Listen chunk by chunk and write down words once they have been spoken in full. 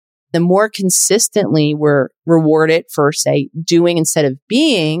The more consistently we're rewarded for, say, doing instead of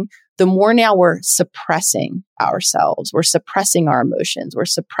being, the more now we're suppressing ourselves. We're suppressing our emotions. We're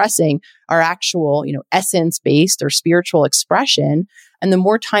suppressing our actual, essence-based or spiritual expression. And the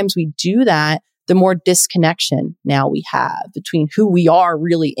more times we do that, the more disconnection now we have between who we are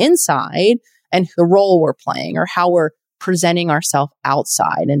really inside and the role we're playing or how we're presenting ourselves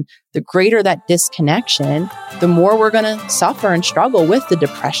outside. And the greater that disconnection, the more we're going to suffer and struggle with the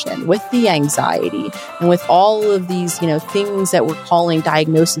depression, with the anxiety, and with all of these, things that we're calling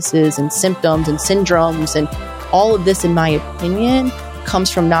diagnoses and symptoms and syndromes. And all of this, in my opinion, comes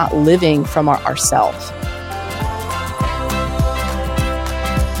from not living from ourself.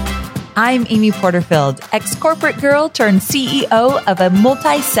 I'm Amy Porterfield, ex-corporate girl turned CEO of a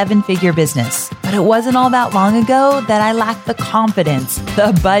multi-seven-figure business. But it wasn't all that long ago that I lacked the confidence,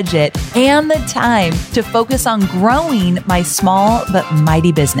 the budget, and the time to focus on growing my small but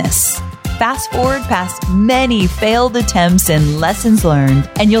mighty business. Fast forward past many failed attempts and lessons learned,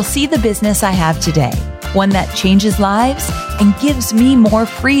 and you'll see the business I have today. One that changes lives and gives me more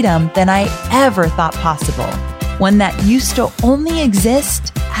freedom than I ever thought possible. One that used to only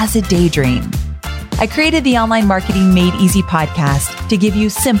exist as a daydream. I created the Online Marketing Made Easy podcast to give you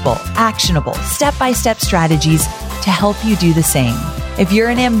simple, actionable, step-by-step strategies to help you do the same. If you're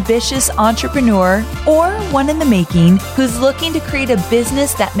an ambitious entrepreneur or one in the making who's looking to create a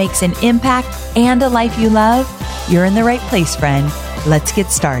business that makes an impact and a life you love, you're in the right place, friend. Let's get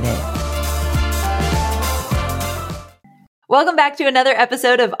started. Welcome back to another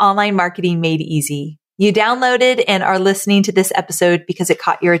episode of Online Marketing Made Easy. You downloaded and are listening to this episode because it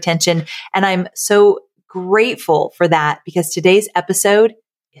caught your attention. And I'm so grateful for that because today's episode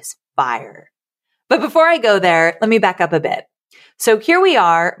is fire. But before I go there, let me back up a bit. So here we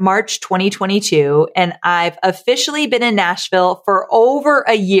are, March 2022, and I've officially been in Nashville for over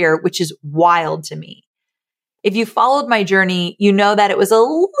a year, which is wild to me. If you followed my journey, you know that it was a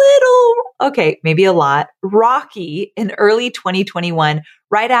little, maybe a lot, rocky in early 2021,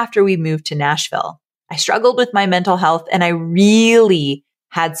 right after we moved to Nashville. I struggled with my mental health and I really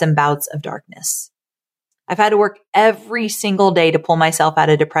had some bouts of darkness. I've had to work every single day to pull myself out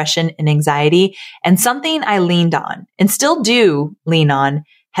of depression and anxiety. And something I leaned on and still do lean on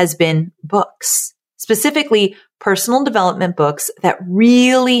has been books, specifically personal development books that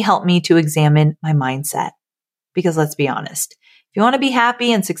really help me to examine my mindset. Because let's be honest, if you want to be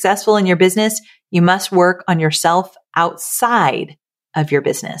happy and successful in your business, you must work on yourself outside of your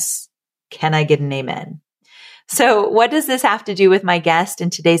business. Can I get an amen? So what does this have to do with my guest in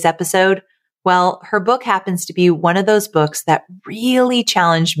today's episode? Well, her book happens to be one of those books that really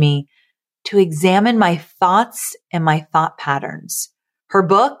challenged me to examine my thoughts and my thought patterns. Her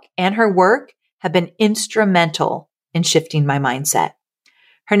book and her work have been instrumental in shifting my mindset.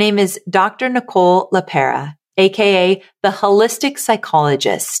 Her name is Dr. Nicole LaPera, aka the Holistic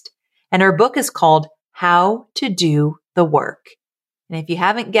Psychologist, and her book is called How to Do the Work. And if you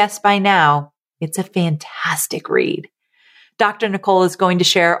haven't guessed by now, it's a fantastic read. Dr. Nicole is going to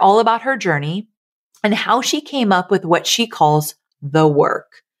share all about her journey and how she came up with what she calls the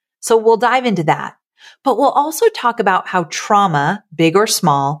work. So we'll dive into that. But we'll also talk about how trauma, big or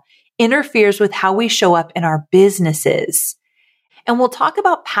small, interferes with how we show up in our businesses. And we'll talk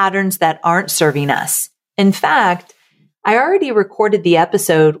about patterns that aren't serving us. In fact, I already recorded the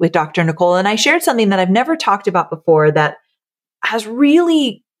episode with Dr. Nicole, and I shared something that I've never talked about before that has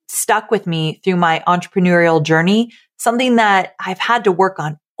really stuck with me through my entrepreneurial journey, something that I've had to work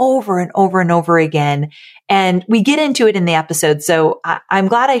on over and over and over again. And we get into it in the episode. So I'm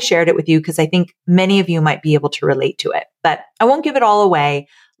glad I shared it with you because I think many of you might be able to relate to it, but I won't give it all away.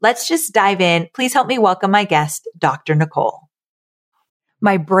 Let's just dive in. Please help me welcome my guest, Dr. Nicole.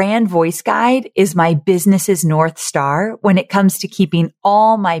 My brand voice guide is my business's North Star when it comes to keeping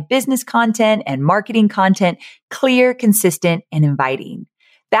all my business content and marketing content clear, consistent, and inviting.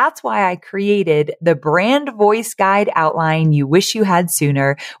 That's why I created the Brand Voice Guide Outline You Wish You Had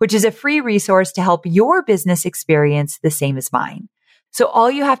Sooner, which is a free resource to help your business experience the same as mine. So all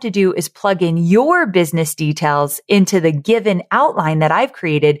you have to do is plug in your business details into the given outline that I've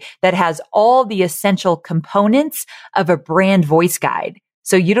created that has all the essential components of a brand voice guide.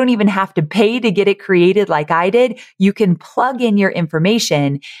 So you don't even have to pay to get it created like I did. You can plug in your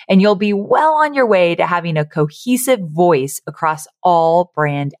information and you'll be well on your way to having a cohesive voice across all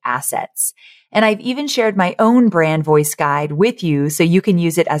brand assets. And I've even shared my own brand voice guide with you so you can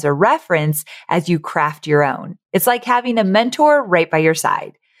use it as a reference as you craft your own. It's like having a mentor right by your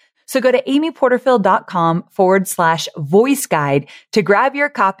side. So go to amyporterfield.com/voice guide to grab your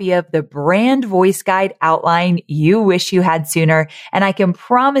copy of the brand voice guide outline you wish you had sooner. And I can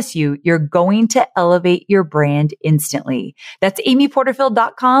promise you, you're going to elevate your brand instantly. That's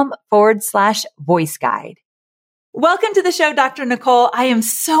amyporterfield.com/voice guide. Welcome to the show, Dr. Nicole. I am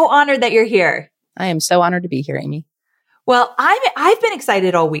so honored that you're here. I am so honored to be here, Amy. Well, I've been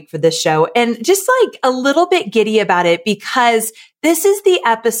excited all week for this show and just like a little bit giddy about it because this is the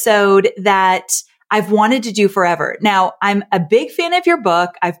episode that I've wanted to do forever. Now, I'm a big fan of your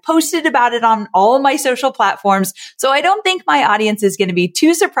book. I've posted about it on all of my social platforms. So I don't think my audience is going to be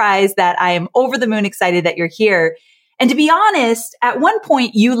too surprised that I am over the moon excited that you're here. And to be honest, at one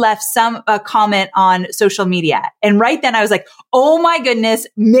point you left a comment on social media. And right then I was like, oh my goodness,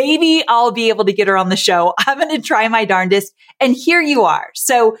 maybe I'll be able to get her on the show. I'm going to try my darndest. And here you are.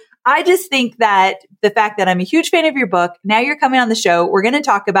 So I just think that the fact that I'm a huge fan of your book, now you're coming on the show, we're going to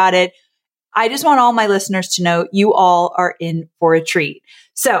talk about it. I just want all my listeners to know you all are in for a treat.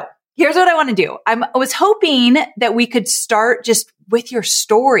 So here's what I want to do. I was hoping that we could start just with your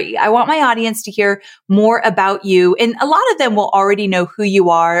story. I want my audience to hear more about you. And a lot of them will already know who you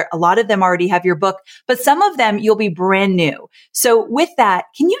are. A lot of them already have your book, but some of them you'll be brand new. So with that,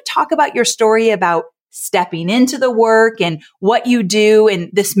 can you talk about your story about stepping into the work and what you do and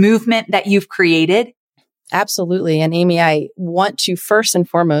this movement that you've created? Absolutely. And Amy, I want to first and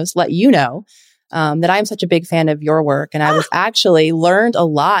foremost let you know that I'm such a big fan of your work. And I was actually learned a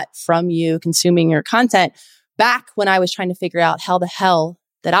lot from you consuming your content back when I was trying to figure out how the hell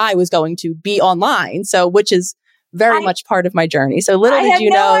that I was going to be online. So, which is very much part of my journey. So little did you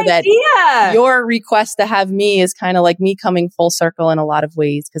know that your request to have me is kind of like me coming full circle in a lot of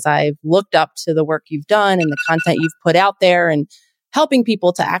ways, because I've looked up to the work you've done and the content you've put out there and helping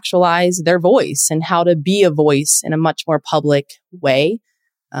people to actualize their voice and how to be a voice in a much more public way.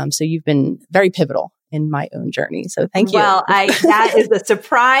 So you've been very pivotal in my own journey. So thank you. Well, that is a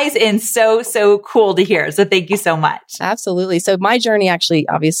surprise and so cool to hear. So thank you so much. Absolutely. So my journey actually,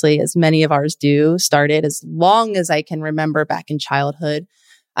 obviously, as many of ours do, started as long as I can remember back in childhood.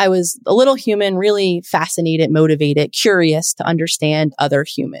 I was a little human, really fascinated, motivated, curious to understand other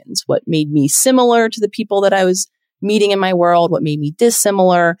humans, what made me similar to the people that I was meeting in my world, what made me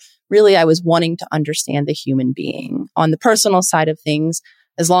dissimilar. Really, I was wanting to understand the human being. On the personal side of things,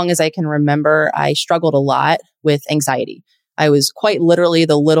 as long as I can remember, I struggled a lot with anxiety. I was quite literally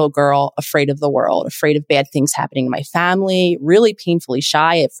the little girl afraid of the world, afraid of bad things happening in my family, really painfully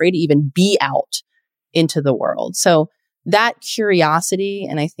shy, afraid to even be out into the world. So that curiosity,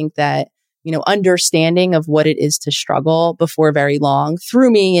 and I think that, understanding of what it is to struggle before very long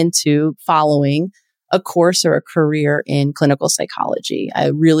threw me into following a course or a career in clinical psychology. I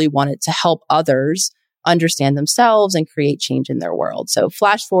really wanted to help others understand themselves and create change in their world. So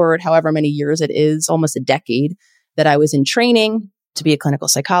flash forward however many years it is, almost a decade that I was in training to be a clinical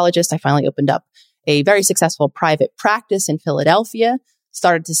psychologist. I finally opened up a very successful private practice in Philadelphia,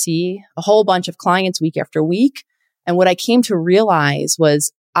 started to see a whole bunch of clients week after week. And what I came to realize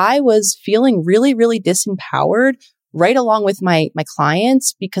was I was feeling really, really disempowered right along with my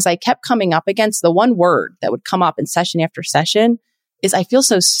clients, because I kept coming up against the one word that would come up in session after session is I feel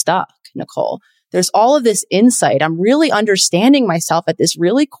so stuck, Nicole. There's all of this insight. I'm really understanding myself at this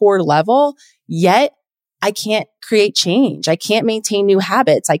really core level, yet I can't create change. I can't maintain new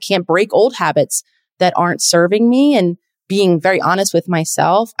habits. I can't break old habits that aren't serving me. And being very honest with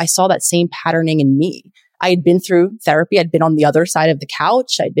myself, I saw that same patterning in me. I had been through therapy. I'd been on the other side of the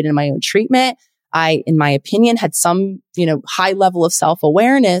couch. I'd been in my own treatment. I, in my opinion, had some, high level of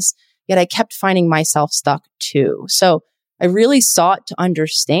self-awareness, yet I kept finding myself stuck too. So I really sought to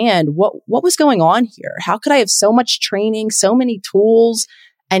understand what was going on here. How could I have so much training, so many tools,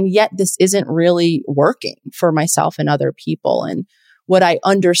 and yet this isn't really working for myself and other people? And what I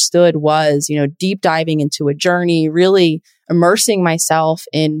understood was, deep diving into a journey, really immersing myself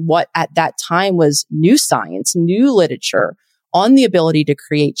in what at that time was new science, new literature on the ability to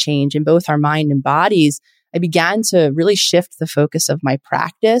create change in both our mind and bodies. I began to really shift the focus of my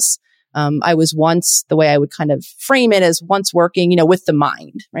practice. I was once, the way I would kind of frame it, as once working, with the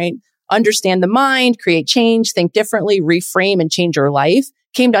mind, right? Understand the mind, create change, think differently, reframe and change your life.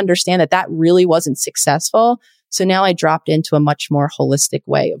 Came to understand that really wasn't successful. So now I dropped into a much more holistic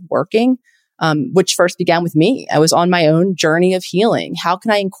way of working, which first began with me. I was on my own journey of healing. How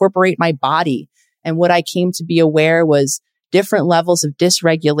can I incorporate my body? And what I came to be aware was different levels of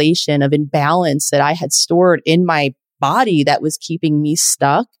dysregulation, of imbalance that I had stored in my body that was keeping me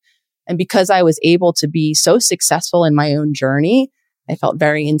stuck. And because I was able to be so successful in my own journey, I felt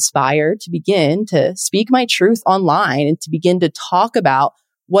very inspired to begin to speak my truth online and to begin to talk about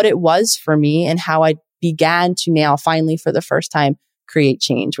what it was for me and how I began to now finally for the first time create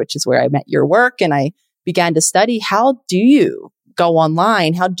change, which is where I met your work. And I began to study, how do you go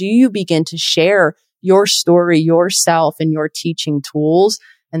online? How do you begin to share your story, yourself, and your teaching tools?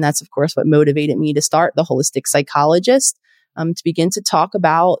 And that's, of course, what motivated me to start The Holistic Psychologist, to begin to talk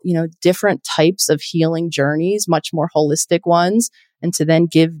about, different types of healing journeys, much more holistic ones, and to then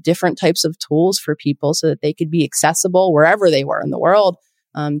give different types of tools for people so that they could be accessible wherever they were in the world,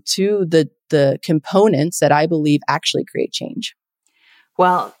 to the components that I believe actually create change.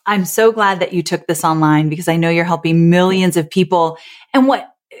 Well, I'm so glad that you took this online because I know you're helping millions of people. And what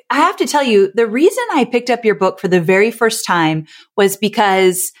I have to tell you, the reason I picked up your book for the very first time was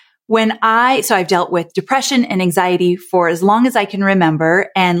because so I've dealt with depression and anxiety for as long as I can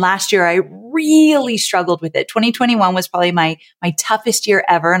remember. And last year I really struggled with it. 2021 was probably my toughest year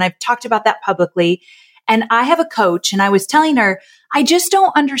ever. And I've talked about that publicly. And I have a coach and I was telling her, I just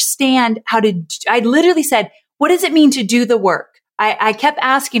don't understand I literally said, what does it mean to do the work? I kept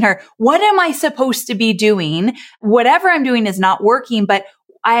asking her, what am I supposed to be doing? Whatever I'm doing is not working, but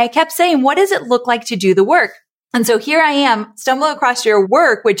I kept saying, what does it look like to do the work? And so here I am stumbling across your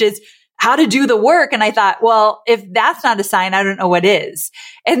work, which is how to do the work. And I thought, well, if that's not a sign, I don't know what is.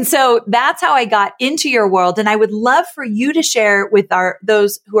 And so that's how I got into your world. And I would love for you to share with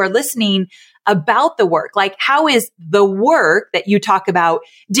those who are listening about the work. Like, how is the work that you talk about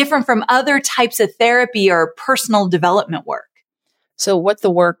different from other types of therapy or personal development work? So what the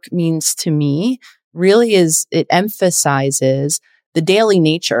work means to me really is it emphasizes the daily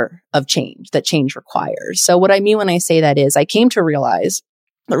nature of change that change requires. So what I mean when I say that is I came to realize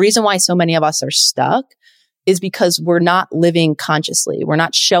the reason why so many of us are stuck is because we're not living consciously. We're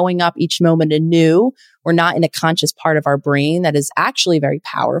not showing up each moment anew. We're not in a conscious part of our brain that is actually very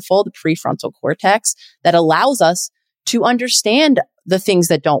powerful, the prefrontal cortex, that allows us to understand the things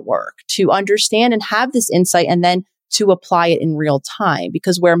that don't work, to understand and have this insight, and then to apply it in real time.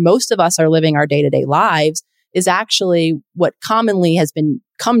 Because where most of us are living our day-to-day lives is actually what commonly has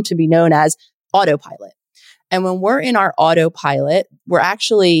come to be known as autopilot. And when we're in our autopilot, we're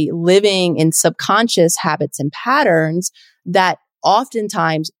actually living in subconscious habits and patterns that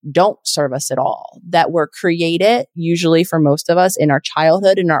oftentimes don't serve us at all, that were created usually for most of us in our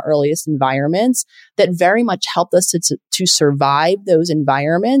childhood, in our earliest environments, that very much helped us to survive those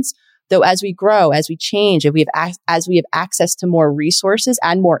environments. Though as we grow, as we change, as we have access to more resources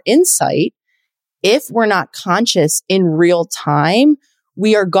and more insight, if we're not conscious in real time,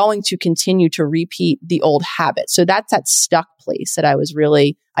 we are going to continue to repeat the old habits. So that's that stuck place that I was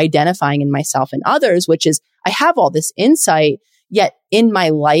really identifying in myself and others, which is I have all this insight, yet in my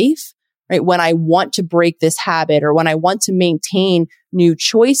life, right, when I want to break this habit or when I want to maintain new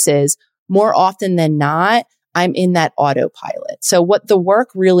choices, more often than not, I'm in that autopilot. So what the work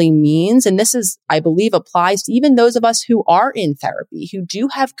really means, and this is, I believe, applies to even those of us who are in therapy, who do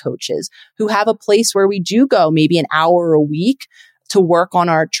have coaches, who have a place where we do go maybe an hour a week to work on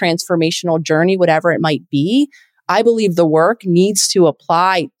our transformational journey, whatever it might be. I believe the work needs to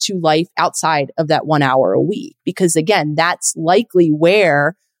apply to life outside of that 1 hour a week, because again, that's likely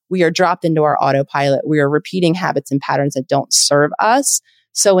where we are dropped into our autopilot. We are repeating habits and patterns that don't serve us.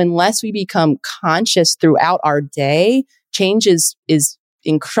 So unless we become conscious throughout our day, change is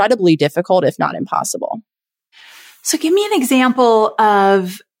incredibly difficult, if not impossible. So give me an example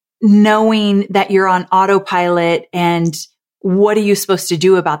of knowing that you're on autopilot, and what are you supposed to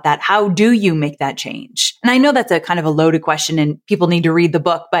do about that? How do you make that change? And I know that's a kind of a loaded question and people need to read the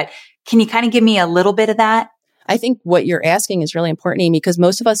book, but can you kind of give me a little bit of that? I think what you're asking is really important, Amy, because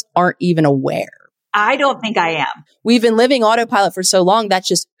most of us aren't even aware. I don't think I am. We've been living autopilot for so long. That's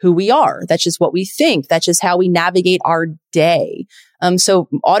just who we are. That's just what we think. That's just how we navigate our day. So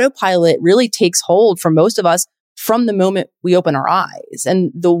autopilot really takes hold for most of us from the moment we open our eyes.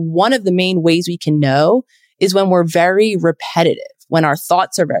 And one of the main ways we can know is when we're very repetitive, when our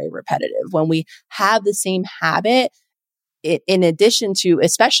thoughts are very repetitive, when we have the same habit, in addition to,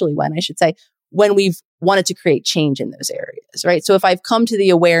 especially when we've wanted to create change in those areas, right? So if I've come to the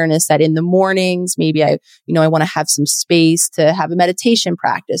awareness that in the mornings, maybe I want to have some space to have a meditation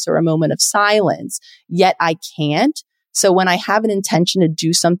practice or a moment of silence, yet I can't. So when I have an intention to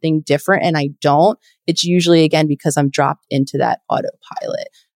do something different and I don't, it's usually again because I'm dropped into that autopilot.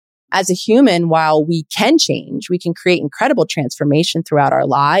 As a human, while we can change, we can create incredible transformation throughout our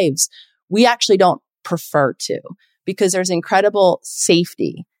lives, we actually don't prefer to, because there's incredible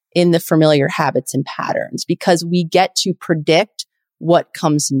safety in the familiar habits and patterns, because we get to predict what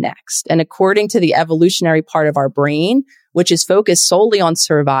comes next. And according to the evolutionary part of our brain, which is focused solely on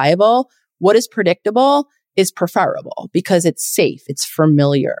survival, what is predictable is preferable because it's safe, it's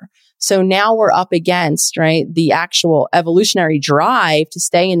familiar. So now we're up against, right, the actual evolutionary drive to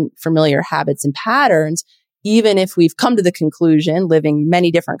stay in familiar habits and patterns, even if we've come to the conclusion, living many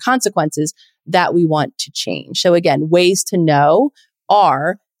different consequences, that we want to change. So again, ways to know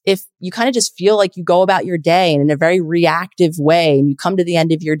are if you kind of just feel like you go about your day and in a very reactive way and you come to the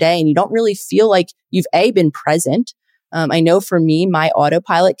end of your day and you don't really feel like you've been present. I know for me, my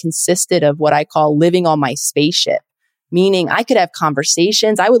autopilot consisted of what I call living on my spaceship. Meaning I could have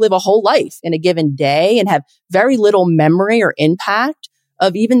conversations. I would live a whole life in a given day and have very little memory or impact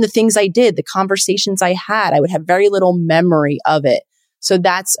of even the things I did, the conversations I had. I would have very little memory of it. So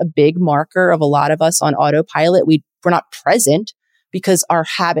that's a big marker of a lot of us on autopilot. We're not present because our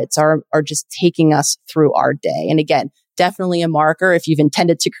habits are just taking us through our day. And again, definitely a marker if you've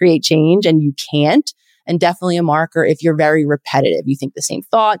intended to create change and you can't. And definitely a marker if you're very repetitive. You think the same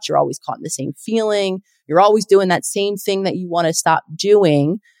thoughts, you're always caught in the same feeling, you're always doing that same thing that you want to stop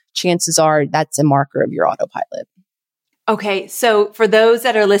doing. Chances are that's a marker of your autopilot. Okay. So for those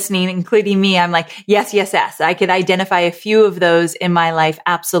that are listening, including me, I'm like, yes. I could identify a few of those in my life.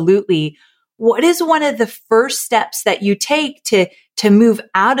 Absolutely. What is one of the first steps that you take to move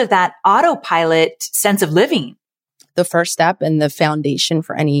out of that autopilot sense of living? The first step and the foundation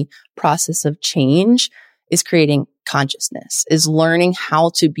for any process of change is creating consciousness, is learning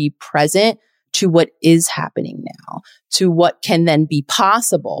how to be present to what is happening now, to what can then be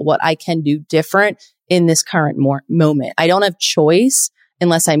possible, what I can do different in this current moment. I don't have choice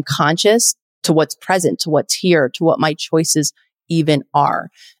unless I'm conscious to what's present, to what's here, to what my choices even are.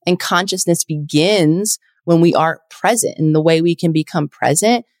 And consciousness begins when we are present. And the way we can become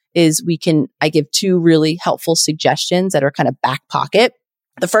present is I give two really helpful suggestions that are kind of back pocket.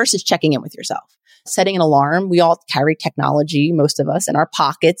 The first is checking in with yourself, setting an alarm. We all carry technology, most of us in our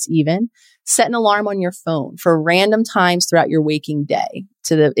pockets even. Set an alarm on your phone for random times throughout your waking day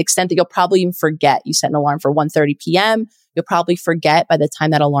to the extent that you'll probably even forget. You set an alarm for 1:30 p.m. You'll probably forget by the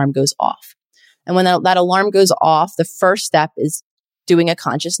time that alarm goes off. And when that alarm goes off, the first step is doing a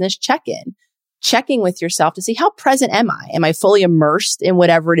consciousness check-in. Checking with yourself to see how present am I? Am I fully immersed in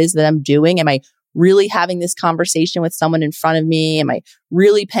whatever it is that I'm doing? Am I really having this conversation with someone in front of me? Am I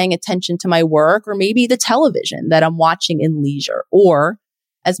really paying attention to my work or maybe the television that I'm watching in leisure? Or,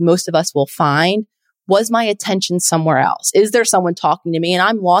 as most of us will find, was my attention somewhere else? Is there someone talking to me and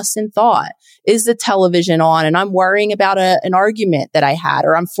I'm lost in thought? Is the television on and I'm worrying about an argument that I had,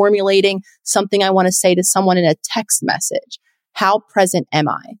 or I'm formulating something I want to say to someone in a text message? How present am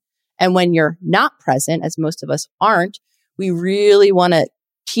I? And when you're not present, as most of us aren't, we really want to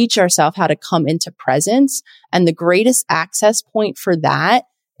teach ourselves how to come into presence. And the greatest access point for that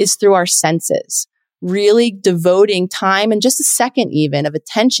is through our senses, really devoting time and just a second even of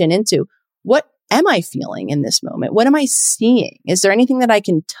attention into what am I feeling in this moment? What am I seeing? Is there anything that I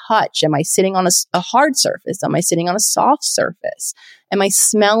can touch? Am I sitting on a hard surface? Am I sitting on a soft surface? Am I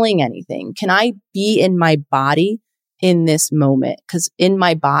smelling anything? Can I be in my body in this moment? Because in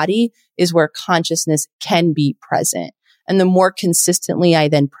my body is where consciousness can be present. And the more consistently I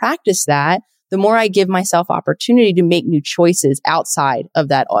then practice that, the more I give myself opportunity to make new choices outside of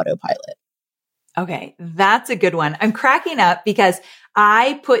that autopilot. Okay, that's a good one. I'm cracking up because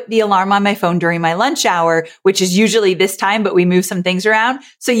I put the alarm on my phone during my lunch hour, which is usually this time, but we move some things around.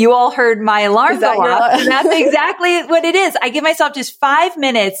 So you all heard my alarm go off. And that's exactly what it is. I give myself just 5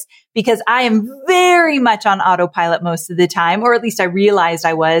 minutes because I am very much on autopilot most of the time, or at least I realized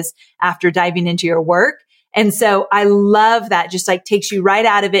I was after diving into your work. And so I love that. Just like takes you right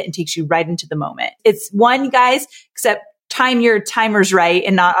out of it and takes you right into the moment. It's one, guys, except time your timers right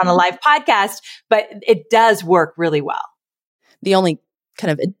and not on a live podcast, but it does work really well. The only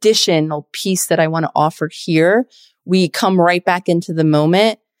kind of additional piece that I want to offer here, we come right back into the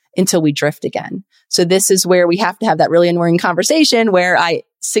moment until we drift again. So this is where we have to have that really annoying conversation where I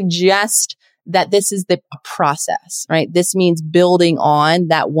suggest that this is the process, right? This means building on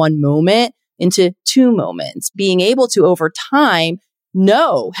that one moment into two moments, being able to over time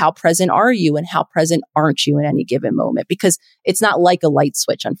know how present are you and how present aren't you in any given moment, because it's not like a light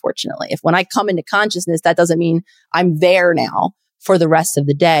switch, unfortunately. If when I come into consciousness, that doesn't mean I'm there now for the rest of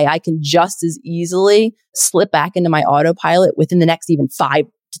the day. I can just as easily slip back into my autopilot within the next even 5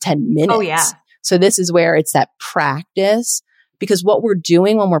 to 10 minutes. Oh, yeah. So this is where it's that practice, because what we're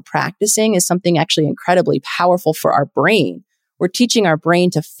doing when we're practicing is something actually incredibly powerful for our brain. We're teaching our brain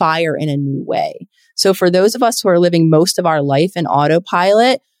to fire in a new way. So for those of us who are living most of our life in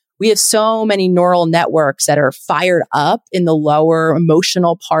autopilot, we have so many neural networks that are fired up in the lower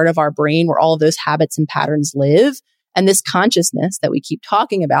emotional part of our brain where all of those habits and patterns live. And this consciousness that we keep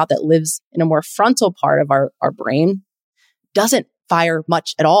talking about that lives in a more frontal part of our brain doesn't fire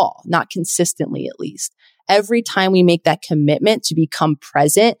much at all, not consistently at least. Every time we make that commitment to become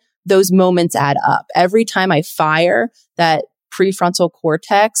present, those moments add up. Every time I fire that prefrontal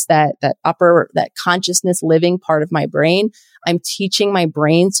cortex, that consciousness living part of my brain, I'm teaching my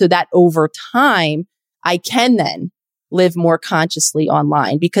brain so that over time, I can then live more consciously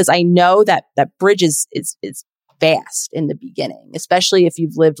online, because I know that that bridge is fast in the beginning, especially if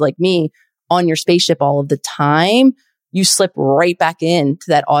you've lived like me on your spaceship all of the time. You slip right back into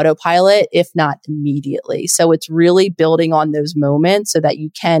that autopilot, if not immediately. So it's really building on those moments so that you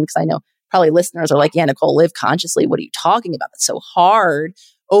can, because I know probably listeners are like, yeah, Nicole, live consciously. What are you talking about? That's so hard.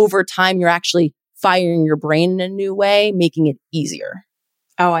 Over time, you're actually firing your brain in a new way, making it easier.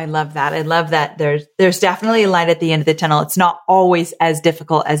 Oh, I love that. I love that. There's definitely a light at the end of the tunnel. It's not always as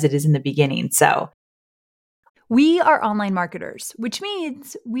difficult as it is in the beginning. So we are online marketers, which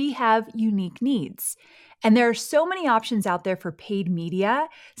means we have unique needs. And there are so many options out there for paid media.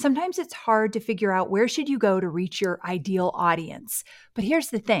 Sometimes it's hard to figure out where should you go to reach your ideal audience. But here's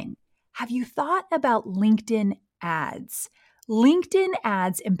the thing. Have you thought about LinkedIn ads? LinkedIn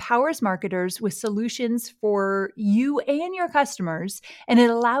ads empowers marketers with solutions for you and your customers, and it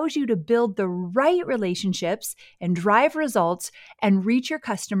allows you to build the right relationships and drive results and reach your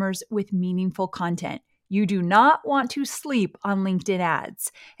customers with meaningful content. You do not want to sleep on LinkedIn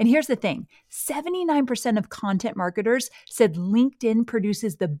ads. And here's the thing, 79% of content marketers said LinkedIn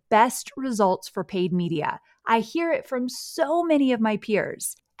produces the best results for paid media. I hear it from so many of my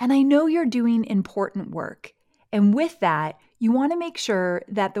peers. And I know you're doing important work. And with that, you want to make sure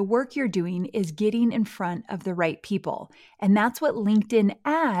that the work you're doing is getting in front of the right people. And that's what LinkedIn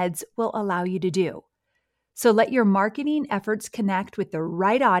ads will allow you to do. So let your marketing efforts connect with the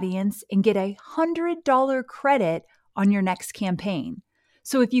right audience and get a $100 credit on your next campaign.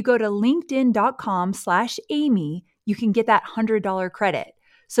 So if you go to linkedin.com/Amy, you can get that $100 credit.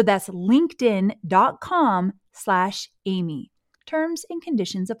 So that's linkedin.com/Amy. Terms and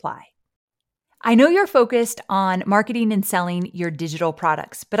conditions apply. I know you're focused on marketing and selling your digital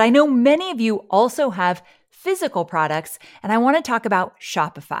products, but I know many of you also have physical products, and I want to talk about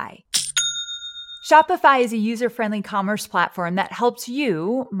Shopify. Shopify is a user-friendly commerce platform that helps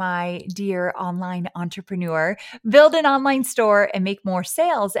you, my dear online entrepreneur, build an online store and make more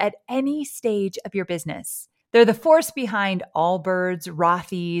sales at any stage of your business. They're the force behind Allbirds,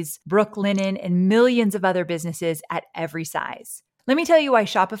 Rothy's, Brooklinen, and millions of other businesses at every size. Let me tell you why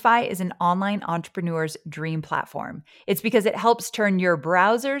Shopify is an online entrepreneur's dream platform. It's because it helps turn your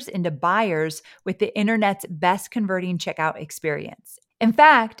browsers into buyers with the internet's best converting checkout experience. In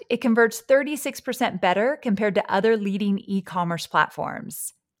fact, it converts 36% better compared to other leading e-commerce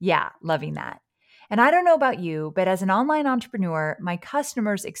platforms. Yeah, loving that. And I don't know about you, but as an online entrepreneur, my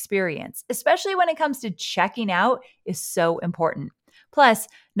customers' experience, especially when it comes to checking out, is so important. Plus,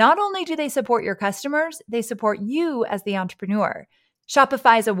 not only do they support your customers, they support you as the entrepreneur.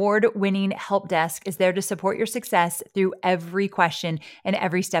 Shopify's award-winning help desk is there to support your success through every question and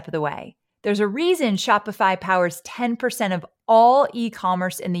every step of the way. There's a reason Shopify powers 10% of all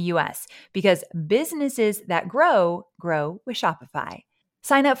e-commerce in the US, because businesses that grow with Shopify.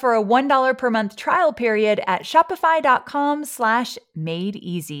 Sign up for a $1 per month trial period at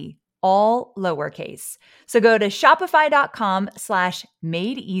shopify.com/madeeasy, all lowercase. So go to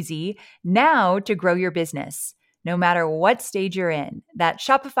shopify.com/madeeasy now to grow your business, no matter what stage you're in. That's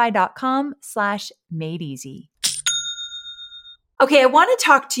shopify.com/madeeasy. Okay, I want to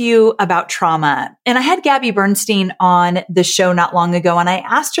talk to you about trauma. And I had Gabby Bernstein on the show not long ago, and I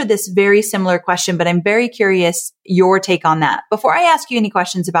asked her this very similar question, but I'm very curious your take on that. Before I ask you any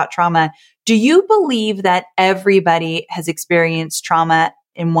questions about trauma, do you believe that everybody has experienced trauma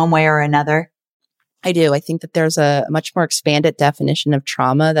in one way or another? I do. I think that there's a much more expanded definition of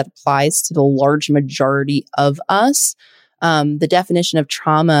trauma that applies to the large majority of us. The definition of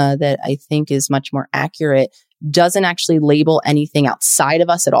trauma that I think is much more accurate doesn't actually label anything outside of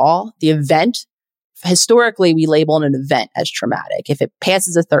us at all. The event, historically, we label an event as traumatic. If it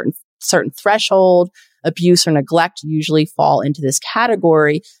passes a certain threshold, abuse or neglect usually fall into this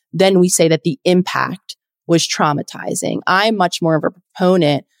category, then we say that the impact was traumatizing. I'm much more of a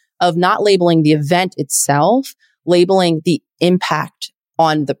proponent of not labeling the event itself, labeling the impact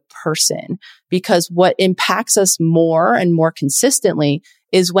on the person, because what impacts us more and more consistently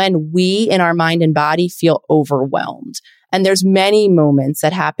is when we in our mind and body feel overwhelmed. And there's many moments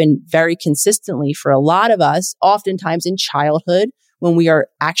that happen very consistently for a lot of us, oftentimes in childhood, when we are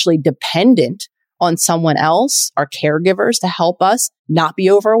actually dependent on someone else, our caregivers, to help us not be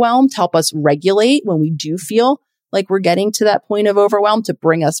overwhelmed, help us regulate when we do feel like we're getting to that point of overwhelm to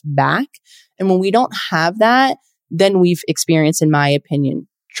bring us back. And when we don't have that, then we've experienced, in my opinion,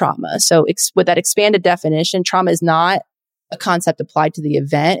 trauma. So with that expanded definition, trauma is not a concept applied to the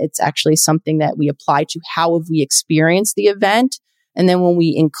event. It's actually something that we apply to how have we experienced the event. And then when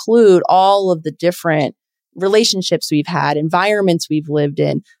we include all of the different relationships we've had, environments we've lived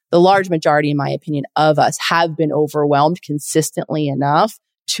in, the large majority, in my opinion, of us have been overwhelmed consistently enough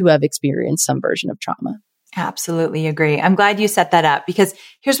to have experienced some version of trauma. Absolutely agree. I'm glad you set that up because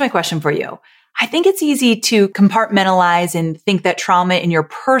here's my question for you. I think it's easy to compartmentalize and think that trauma in your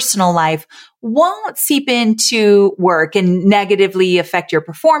personal life won't seep into work and negatively affect your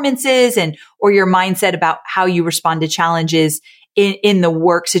performances or your mindset about how you respond to challenges in the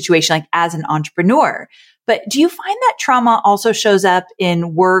work situation, like as an entrepreneur. But do you find that trauma also shows up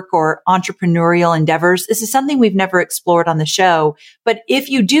in work or entrepreneurial endeavors? This is something we've never explored on the show. But if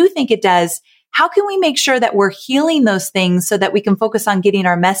you do think it does, how can we make sure that we're healing those things so that we can focus on getting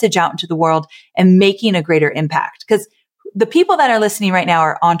our message out into the world and making a greater impact? Because the people that are listening right now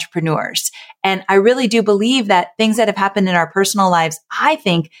are entrepreneurs. And I really do believe that things that have happened in our personal lives, I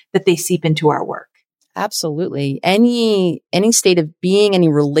think that they seep into our work. Absolutely. Any state of being, any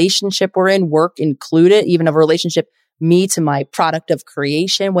relationship we're in, work included, even a relationship, me to my product of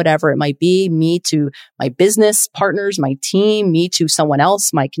creation, whatever it might be, me to my business partners, my team, me to someone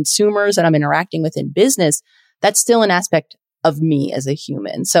else, my consumers that I'm interacting with in business, that's still an aspect of me as a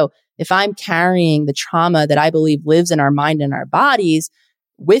human. So if I'm carrying the trauma that I believe lives in our mind and our bodies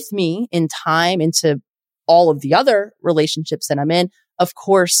with me in time into all of the other relationships that I'm in, of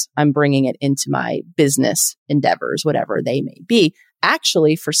course, I'm bringing it into my business endeavors, whatever they may be.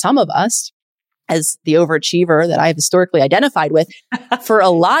 Actually, for some of us, as the overachiever that I've historically identified with, for a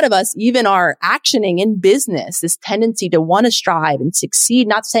lot of us, even our actioning in business, this tendency to want to strive and succeed,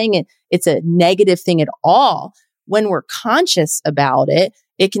 not saying it's a negative thing at all. When we're conscious about it,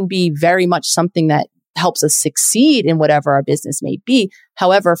 it can be very much something that helps us succeed in whatever our business may be.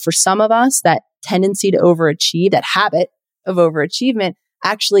 However, for some of us, that tendency to overachieve, that habit of overachievement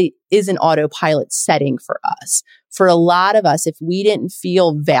actually is an autopilot setting for us. For a lot of us, if we didn't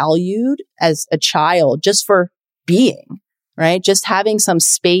feel valued as a child just for being, right? Just having some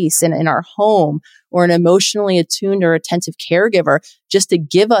space in our home or an emotionally attuned or attentive caregiver just to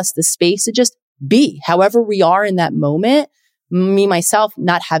give us the space to just be however we are in that moment. Me, myself,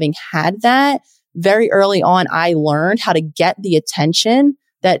 not having had that, very early on, I learned how to get the attention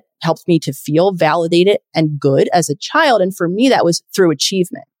that helped me to feel validated and good as a child. And for me, that was through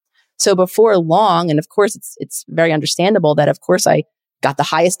achievement. So before long, and of course, it's very understandable that, of course, I got the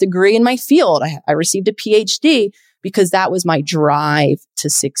highest degree in my field. I received a PhD because that was my drive to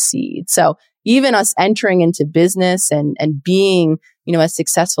succeed. So even us entering into business and being, as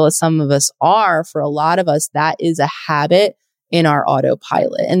successful as some of us are, for a lot of us, that is a habit in our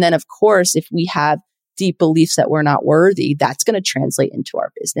autopilot. And then, of course, if we have deep beliefs that we're not worthy, that's going to translate into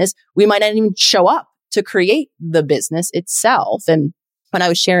our business. We might not even show up to create the business itself. And when I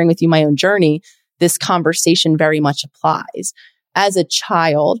was sharing with you my own journey, this conversation very much applies. As a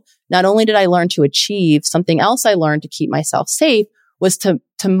child, not only did I learn to achieve, something else I learned to keep myself safe was to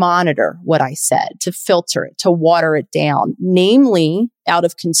monitor what I said, to filter it, to water it down, namely out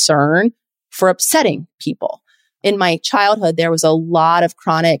of concern for upsetting people. In my childhood, there was a lot of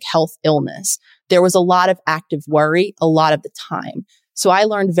chronic health illness. There was a lot of active worry a lot of the time. So I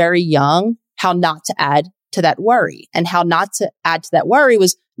learned very young how not to add to that worry. And how not to add to that worry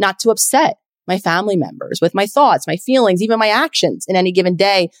was not to upset my family members with my thoughts, my feelings, even my actions in any given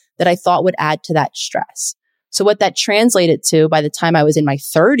day that I thought would add to that stress. So what that translated to by the time I was in my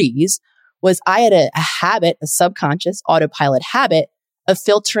 30s was I had a habit, a subconscious autopilot habit of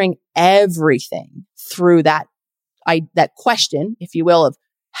filtering everything through that question, if you will, of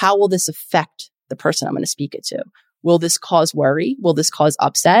how will this affect the person I'm going to speak it to? Will this cause worry? Will this cause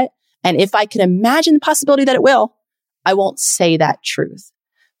upset? And if I can imagine the possibility that it will, I won't say that truth.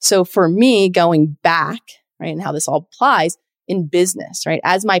 So for me, going back, right, and how this all applies in business, right,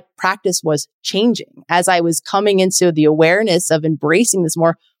 as my practice was changing, as I was coming into the awareness of embracing this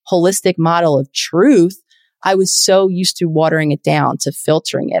more holistic model of truth, I was so used to watering it down, to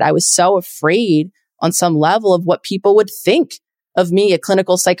filtering it. I was so afraid on some level of what people would think of me, a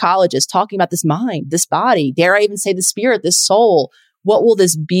clinical psychologist, talking about this mind, this body, dare I even say the spirit, this soul. What will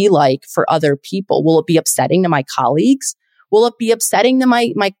this be like for other people? Will it be upsetting to my colleagues? Will it be upsetting to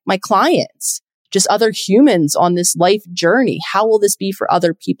my clients? Just other humans on this life journey? How will this be for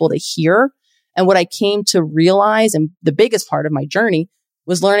other people to hear? And what I came to realize, and the biggest part of my journey,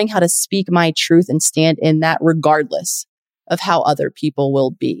 was learning how to speak my truth and stand in that regardless of how other people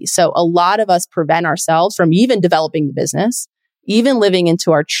will be. So a lot of us prevent ourselves from even developing the business, even living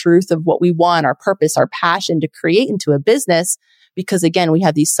into our truth of what we want, our purpose, our passion to create into a business. Because again, we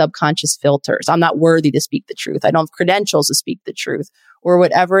have these subconscious filters. I'm not worthy to speak the truth. I don't have credentials to speak the truth, or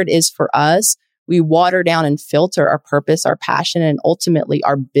whatever it is for us. We water down and filter our purpose, our passion, and ultimately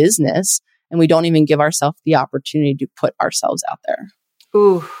our business. And we don't even give ourselves the opportunity to put ourselves out there.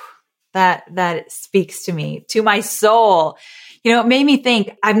 Ooh, that speaks to me, to my soul. It made me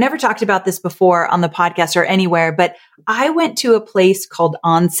think, I've never talked about this before on the podcast or anywhere, but I went to a place called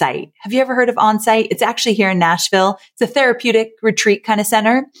Onsite. Have you ever heard of Onsite? It's actually here in Nashville. It's a therapeutic retreat kind of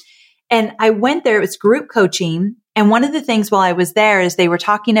center. And I went there, it was group coaching. And one of the things while I was there is they were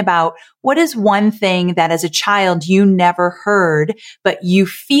talking about what is one thing that as a child you never heard, but you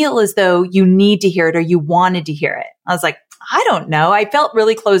feel as though you need to hear it or you wanted to hear it. I was like, I don't know. I felt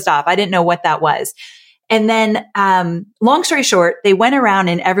really closed off. I didn't know what that was. And then, long story short, they went around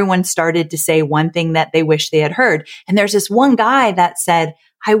and everyone started to say one thing that they wish they had heard. And there's this one guy that said,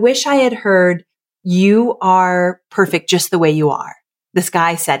 I wish I had heard you are perfect just the way you are. This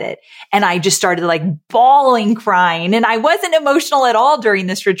guy said it. And I just started like bawling, crying. And I wasn't emotional at all during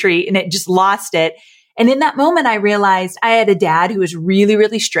this retreat and it just lost it. And in that moment, I realized I had a dad who was really,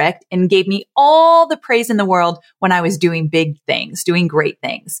 really strict and gave me all the praise in the world when I was doing big things, doing great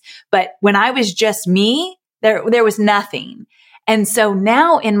things. But when I was just me, there was nothing. And so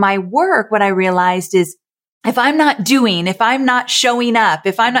now in my work, what I realized is if I'm not showing up,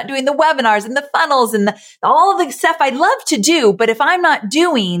 if I'm not doing the webinars and the funnels and all the stuff I'd love to do, but if I'm not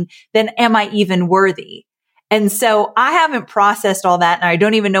doing, then am I even worthy? And so I haven't processed all that and I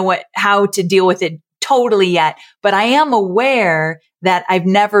don't even know how to deal with it totally yet, but I am aware that I've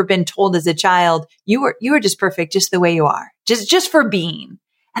never been told as a child, you were just perfect just the way you are, just for being.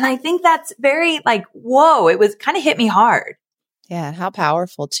 And I think that's very like, whoa, it was kind of hit me hard. Yeah, how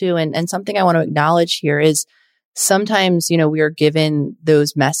powerful too. And something I want to acknowledge here is sometimes, we are given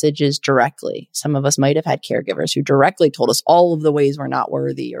those messages directly. Some of us might have had caregivers who directly told us all of the ways we're not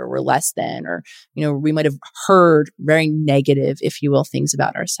worthy or we're less than, or, we might have heard very negative, if you will, things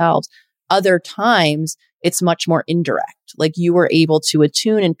about ourselves. Other times it's much more indirect. Like you were able to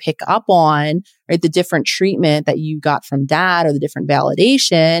attune and pick up on, right, the different treatment that you got from dad or the different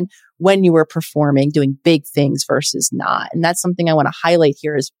validation when you were performing, doing big things versus not. And that's something I want to highlight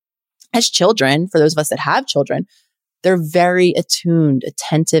here is as children, for those of us that have children, they're very attuned,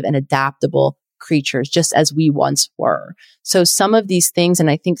 attentive, and adaptable creatures, just as we once were. So some of these things,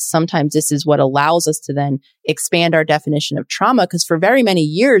 and I think sometimes this is what allows us to then expand our definition of trauma, because for very many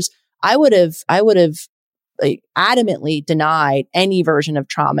years, I would have like adamantly denied any version of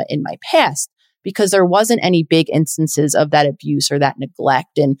trauma in my past because there wasn't any big instances of that abuse or that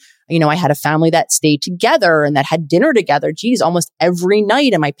neglect. And, I had a family that stayed together and that had dinner together, almost every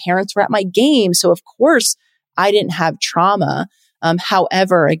night. And my parents were at my game. So of course I didn't have trauma.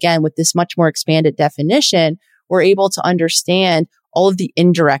 However, again, with this much more expanded definition, we're able to understand all of the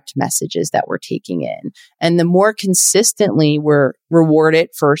indirect messages that we're taking in. And the more consistently we're rewarded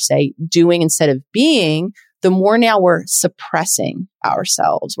for, say, doing instead of being, the more now we're suppressing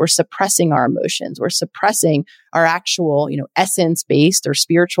ourselves. We're suppressing our emotions. We're suppressing our actual, essence-based or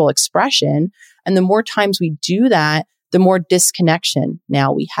spiritual expression. And the more times we do that, the more disconnection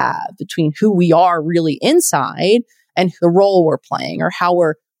now we have between who we are really inside and the role we're playing or how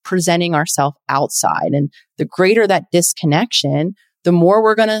we're presenting ourselves outside. And the greater that disconnection, the more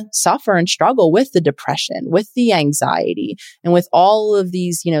we're going to suffer and struggle with the depression, with the anxiety, and with all of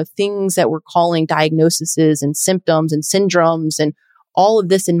these, things that we're calling diagnoses and symptoms and syndromes. And all of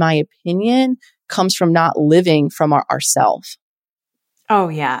this, in my opinion, comes from not living from ourself. Oh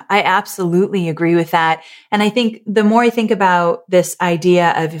yeah, I absolutely agree with that. And I think the more I think about this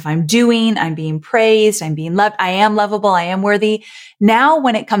idea of if I'm doing, I'm being praised, I'm being loved, I am lovable, I am worthy. Now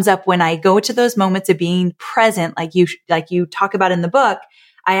when it comes up, when I go to those moments of being present, like you talk about in the book,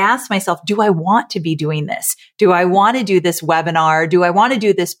 I ask myself, do I want to be doing this? Do I want to do this webinar? Do I want to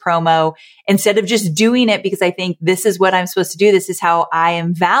do this promo? Instead of just doing it because I think this is what I'm supposed to do. This is how I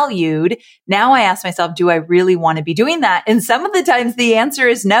am valued. Now I ask myself, do I really want to be doing that? And some of the times the answer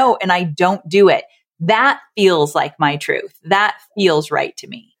is no, and I don't do it. That feels like my truth. That feels right to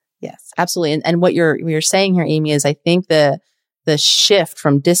me. Yes, absolutely. And what you're saying here, Amy, is I think the shift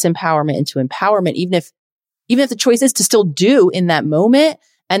from disempowerment into empowerment, even if the choice is to still do in that moment,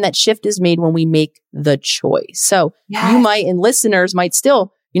 and that shift is made when we make the choice. So you might, and listeners might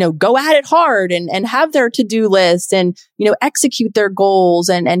still, go at it hard and have their to-do list and, execute their goals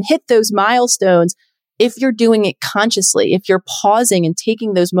and hit those milestones. If you're doing it consciously, if you're pausing and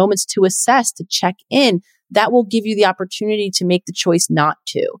taking those moments to assess, to check in, that will give you the opportunity to make the choice not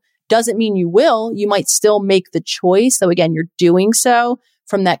to. Doesn't mean you will. You might still make the choice. So again, you're doing so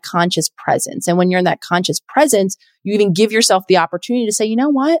from that conscious presence. And when you're in that conscious presence, you even give yourself the opportunity to say, you know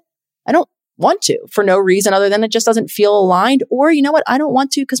what? I don't want to for no reason other than it just doesn't feel aligned. Or you know what? I don't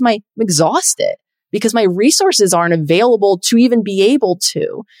want to because I'm exhausted, because my resources aren't available to even be able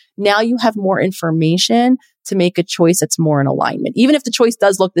to. Now you have more information to make a choice that's more in alignment. Even if the choice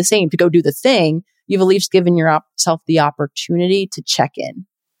does look the same to go do the thing, you've at least given yourself the opportunity to check in.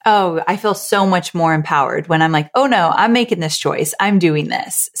 Oh, I feel so much more empowered when I'm like, oh no, I'm making this choice. I'm doing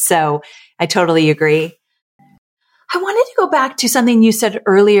this. So I totally agree. I wanted to go back to something you said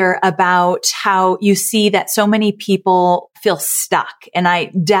earlier about how you see that so many people feel stuck. And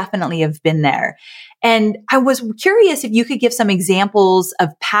I definitely have been there. And I was curious if you could give some examples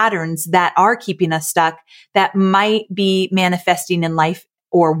of patterns that are keeping us stuck that might be manifesting in life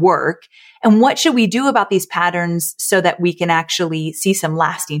or work. And what should we do about these patterns so that we can actually see some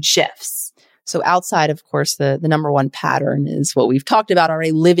lasting shifts? So outside, of course, the number one pattern is what we've talked about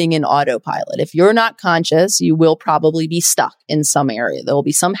already, living in autopilot. If you're not conscious, you will probably be stuck in some area. There will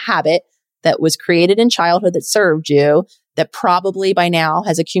be some habit that was created in childhood that served you that probably by now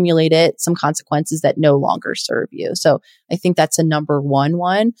has accumulated some consequences that no longer serve you. So I think that's a number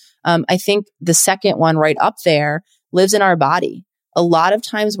one. I think the second one right up there lives in our body. A lot of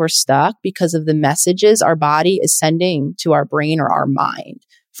times we're stuck because of the messages our body is sending to our brain or our mind.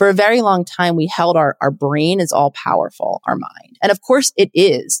 For a very long time, we held our brain as all powerful, our mind. And of course it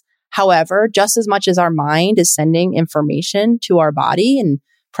is. However, just as much as our mind is sending information to our body, and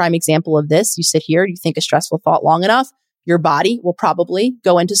prime example of this, you sit here, you think a stressful thought long enough, your body will probably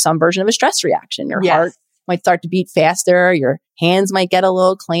go into some version of a stress reaction. Your heart might start to beat faster. Your hands might get a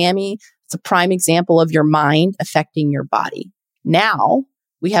little clammy. It's a prime example of your mind affecting your body. Now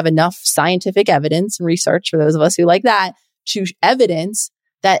we have enough scientific evidence and research for those of us who like that to evidence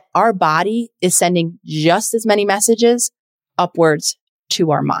that our body is sending just as many messages upwards to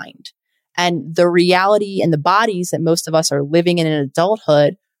our mind. And the reality and the bodies that most of us are living in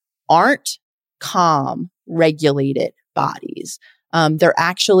adulthood aren't calm, regulated bodies. They're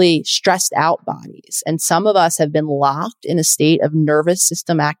actually stressed out bodies. And some of us have been locked in a state of nervous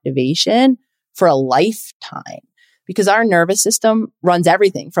system activation for a lifetime. Because our nervous system runs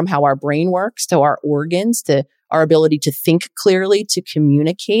everything from how our brain works to our organs to our ability to think clearly, to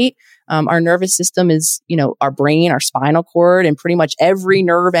communicate. Our nervous system is, our brain, our spinal cord, and pretty much every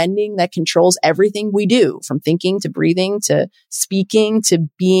nerve ending that controls everything we do, from thinking to breathing to speaking to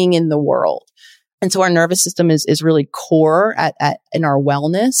being in the world. And so our nervous system is really core in our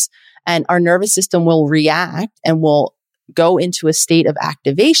wellness. And our nervous system will react and will go into a state of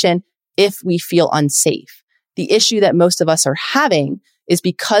activation if we feel unsafe. The issue that most of us are having is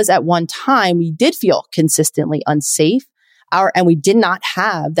because at one time we did feel consistently unsafe, and we did not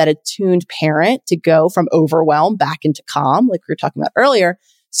have that attuned parent to go from overwhelm back into calm, like we were talking about earlier.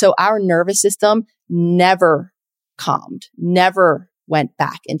 So our nervous system never calmed, never went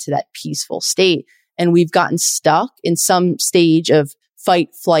back into that peaceful state. And we've gotten stuck in some stage of fight,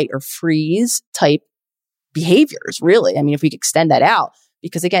 flight, or freeze type behaviors, really. I mean, if we could extend that out.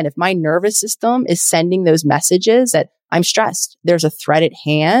 Because again, if my nervous system is sending those messages that I'm stressed, there's a threat at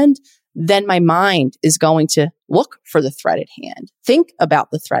hand, then my mind is going to look for the threat at hand, think about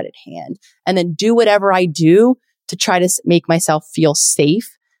the threat at hand, and then do whatever I do to try to make myself feel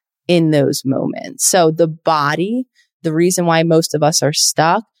safe in those moments. So the body, the reason why most of us are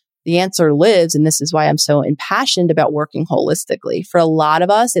stuck, the answer lives, and this is why I'm so impassioned about working holistically. For a lot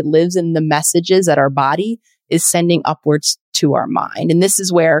of us, it lives in the messages that our body is sending upwards to our mind. And this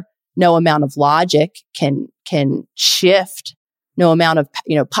is where no amount of logic can shift, no amount of,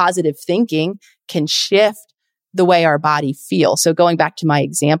 positive thinking can shift the way our body feels. So going back to my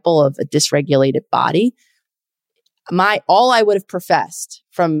example of a dysregulated body, all I would have professed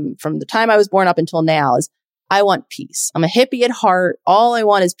from the time I was born up until now is I want peace. I'm a hippie at heart. All I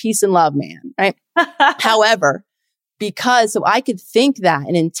want is peace and love, man. Right? However, so I could think that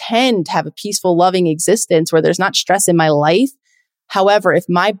and intend to have a peaceful, loving existence where there's not stress in my life. However, if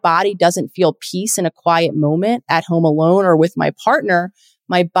my body doesn't feel peace in a quiet moment at home alone or with my partner,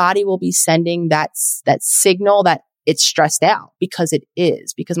 my body will be sending that signal that it's stressed out, because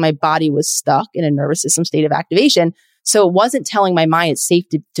because my body was stuck in a nervous system state of activation. So it wasn't telling my mind it's safe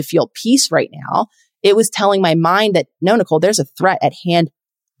to feel peace right now. It was telling my mind that, no, Nicole, there's a threat at hand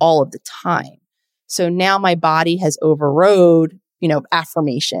all of the time. So now my body has overrode,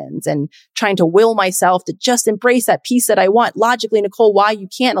 affirmations and trying to will myself to just embrace that peace that I want. Logically, Nicole, why you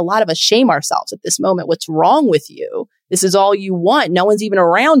can't? A lot of us shame ourselves at this moment. What's wrong with you? This is all you want. No one's even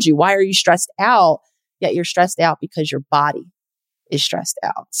around you. Why are you stressed out? yet you're stressed out because your body is stressed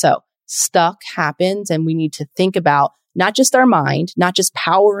out. So stuck happens, and we need to think about not just our mind, not just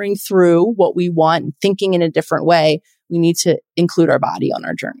powering through what we want and thinking in a different way. We need to include our body on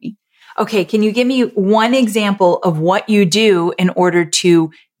our journey. Okay. Can you give me one example of what you do in order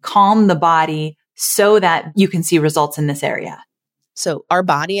to calm the body so that you can see results in this area? So our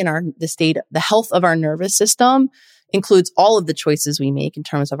body and the health of our nervous system includes all of the choices we make in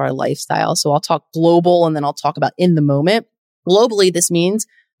terms of our lifestyle. So I'll talk global, and then I'll talk about in the moment. Globally, this means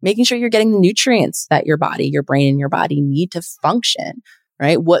making sure you're getting the nutrients that your body, your brain, and your body need to function,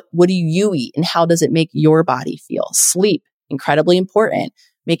 right? What do you eat, and how does it make your body feel? Sleep, incredibly important.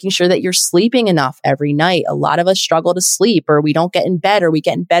 Making sure that you're sleeping enough every night. A lot of us struggle to sleep, or we don't get in bed, or we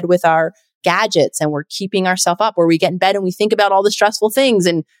get in bed with our gadgets and we're keeping ourselves up, or we get in bed and we think about all the stressful things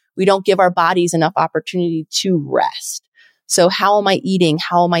and we don't give our bodies enough opportunity to rest. So how am I eating?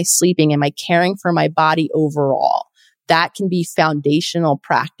 How am I sleeping? Am I caring for my body overall? That can be foundational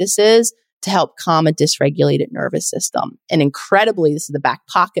practices to help calm a dysregulated nervous system. And incredibly, this is the back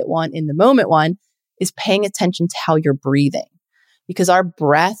pocket one, in the moment one, is paying attention to how you're breathing. Because our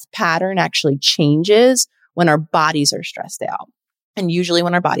breath pattern actually changes when our bodies are stressed out. And usually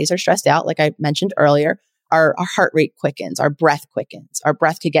when our bodies are stressed out, like I mentioned earlier, our heart rate quickens, our breath quickens. Our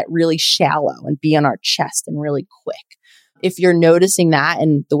breath could get really shallow and be on our chest and really quick. If you're noticing that,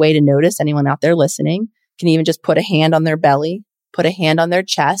 and the way to notice, anyone out there listening can even just put a hand on their belly, put a hand on their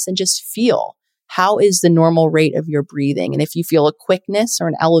chest, and just feel, how is the normal rate of your breathing? And if you feel a quickness or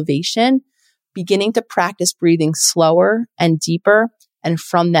an elevation, beginning to practice breathing slower and deeper and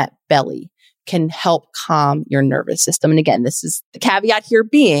from that belly can help calm your nervous system. And again, this is the caveat here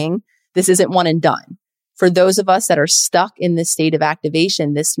being, this isn't one and done. For those of us that are stuck in this state of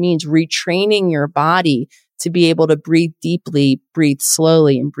activation, this means retraining your body to be able to breathe deeply, breathe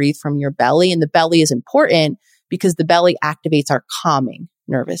slowly, and breathe from your belly. And the belly is important because the belly activates our calming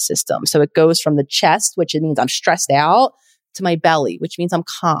nervous system. So it goes from the chest, which it means I'm stressed out, to my belly, which means I'm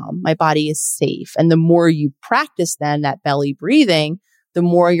calm. My body is safe. And the more you practice then that belly breathing, the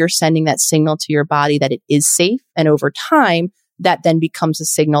more you're sending that signal to your body that it is safe. And over time, that then becomes a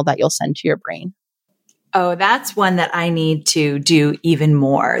signal that you'll send to your brain. Oh, that's one that I need to do even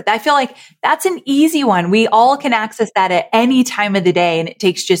more. I feel like that's an easy one. We all can access that at any time of the day, and it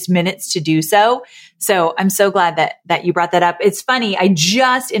takes just minutes to do so. So I'm so glad that you brought that up. It's funny. I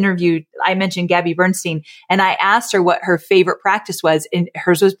mentioned Gabby Bernstein, and I asked her what her favorite practice was, and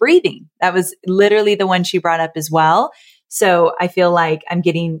hers was breathing. That was literally the one she brought up as well. So I feel like I'm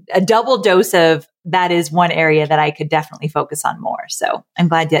getting a double dose of that is one area that I could definitely focus on more. So I'm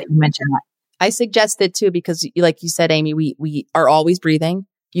glad that you mentioned that. I suggest it too, because like you said, Amy, we are always breathing.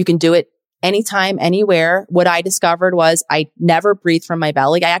 You can do it anytime, anywhere. What I discovered was I never breathed from my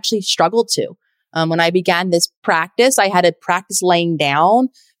belly. I actually struggled to. When I began this practice, I had to practice laying down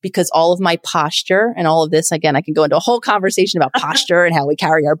because all of my posture and all of this, again, I can go into a whole conversation about posture and how we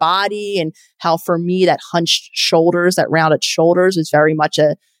carry our body, and how for me that hunched shoulders, that rounded shoulders is very much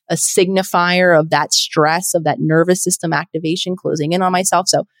a signifier of that stress, of that nervous system activation closing in on myself.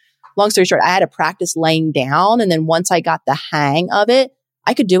 So long story short, I had to practice laying down. And then once I got the hang of it,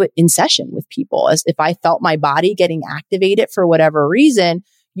 I could do it in session with people. As if I felt my body getting activated for whatever reason,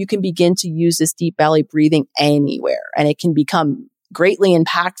 you can begin to use this deep belly breathing anywhere. And it can become greatly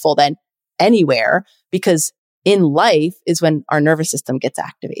impactful then anywhere, because in life is when our nervous system gets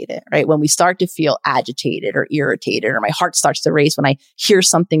activated, right? When we start to feel agitated or irritated, or my heart starts to race when I hear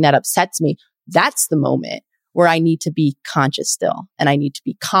something that upsets me, that's the moment where I need to be conscious still. And I need to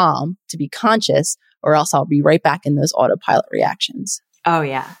be calm to be conscious, or else I'll be right back in those autopilot reactions. Oh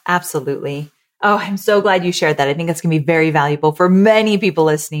yeah, absolutely. Oh, I'm so glad you shared that. I think it's going to be very valuable for many people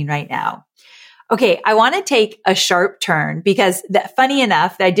listening right now. Okay, I want to take a sharp turn because funny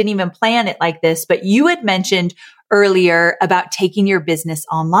enough, I didn't even plan it like this, but you had mentioned earlier about taking your business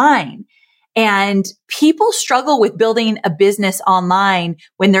online. And people struggle with building a business online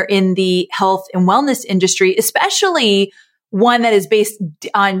when they're in the health and wellness industry, especially one that is based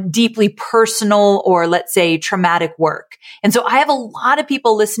on deeply personal or, let's say, traumatic work. And so I have a lot of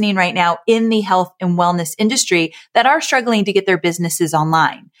people listening right now in the health and wellness industry that are struggling to get their businesses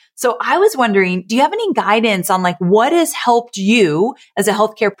online. So I was wondering, do you have any guidance on what has helped you as a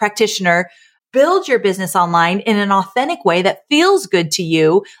healthcare practitioner build your business online in an authentic way that feels good to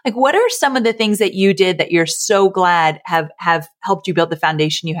you? What are some of the things that you did that you're so glad have helped you build the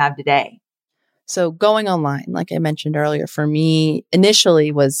foundation you have today? So going online, like I mentioned earlier, for me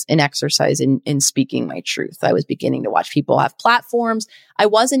initially was an exercise in speaking my truth. I was beginning to watch people have platforms. I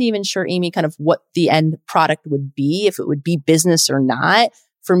wasn't even sure, Amy, kind of what the end product would be, if it would be business or not.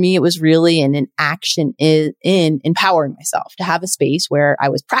 for me, it was really an action in empowering myself to have a space where I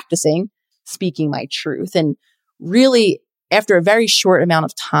was practicing speaking my truth. And really, after a very short amount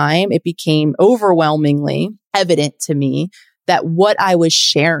of time, it became overwhelmingly evident to me that what I was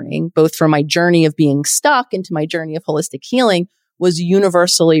sharing, both from my journey of being stuck into my journey of holistic healing, was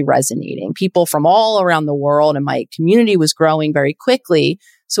universally resonating. People from all around the world, and my community was growing very quickly.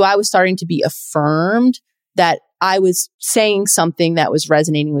 So I was starting to be affirmed that I was saying something that was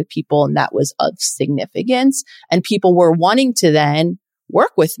resonating with people and that was of significance. And people were wanting to then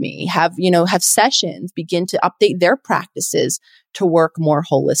work with me, have sessions, begin to update their practices to work more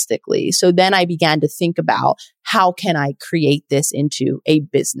holistically. So then I began to think about, how can I create this into a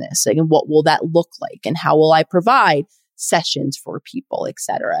business? Like, and what will that look like? And how will I provide sessions for people, et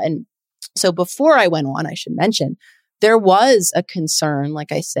cetera? And so before I went on, I should mention, there was a concern,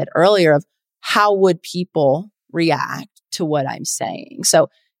 like I said earlier, of how would people react to what I'm saying? So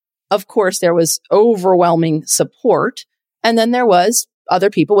of course, there was overwhelming support. And then there was other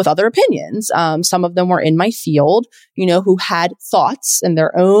people with other opinions. Some of them were in my field, who had thoughts and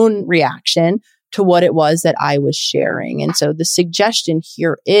their own reaction to what it was that I was sharing. And so the suggestion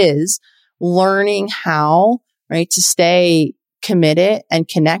here is learning how, right, to stay committed and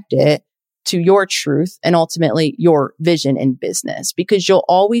connected to your truth and ultimately your vision in business. Because you'll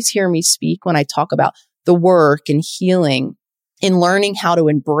always hear me speak when I talk about the work and healing in learning how to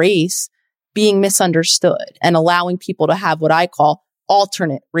embrace being misunderstood and allowing people to have what I call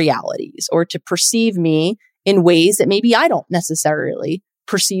alternate realities, or to perceive me in ways that maybe I don't necessarily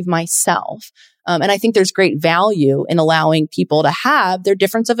perceive myself. And I think there's great value in allowing people to have their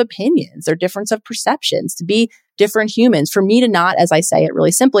difference of opinions, their difference of perceptions, to be different humans. For me to not, as I say it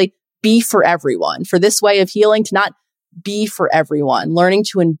really simply, be for everyone, for this way of healing to not be for everyone, learning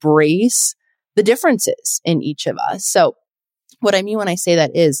to embrace the differences in each of us. So what I mean when I say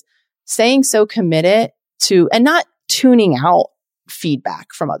that is staying so committed to, and not tuning out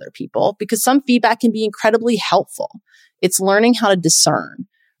feedback from other people, because some feedback can be incredibly helpful. It's learning how to discern,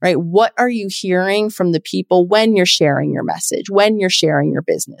 right? What are you hearing from the people when you're sharing your message, when you're sharing your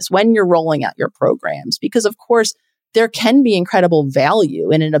business, when you're rolling out your programs? Because of course, there can be incredible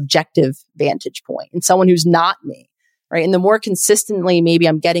value in an objective vantage point in someone who's not me, right? And the more consistently maybe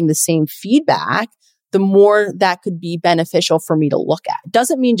I'm getting the same feedback, the more that could be beneficial for me to look at. It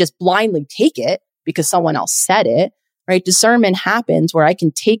doesn't mean just blindly take it because someone else said it, right? Discernment happens where I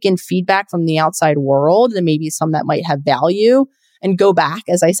can take in feedback from the outside world and maybe some that might have value and go back,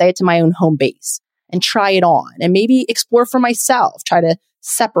 as I say it, to my own home base and try it on and maybe explore for myself, try to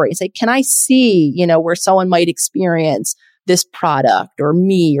separate, say, can I see, where someone might experience this product or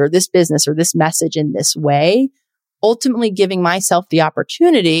me or this business or this message in this way, ultimately giving myself the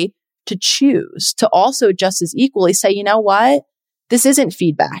opportunity to choose to also just as equally say, you know what, this isn't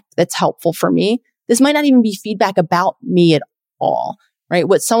feedback that's helpful for me. This might not even be feedback about me at all, right?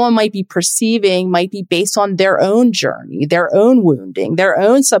 What someone might be perceiving might be based on their own journey, their own wounding, their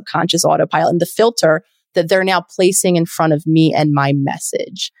own subconscious autopilot, and the filter that they're now placing in front of me and my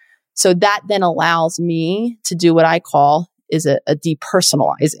message. So that then allows me to do what I call is a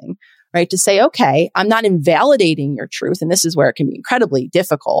depersonalizing, right? To say, okay, I'm not invalidating your truth. And this is where it can be incredibly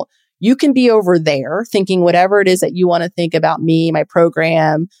difficult. You can be over there thinking whatever it is that you want to think about me, my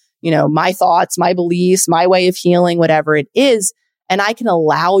program, my thoughts, my beliefs, my way of healing, whatever it is. And I can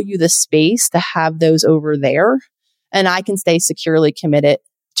allow you the space to have those over there. And I can stay securely committed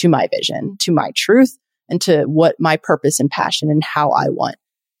to my vision, to my truth, and to what my purpose and passion and how I want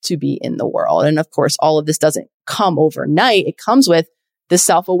to be in the world. And of course, all of this doesn't come overnight. It comes with the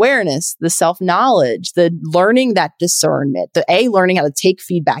self-awareness, the self-knowledge, the learning that discernment, learning how to take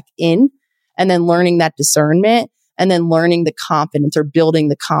feedback in, and then learning that discernment, and then learning the confidence or building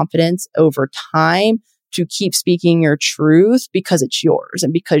the confidence over time to keep speaking your truth because it's yours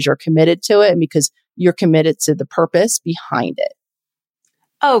and because you're committed to it and because you're committed to the purpose behind it.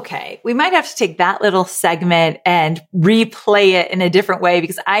 Okay, we might have to take that little segment and replay it in a different way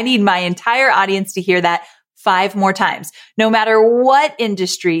because I need my entire audience to hear that 5 more times. No matter what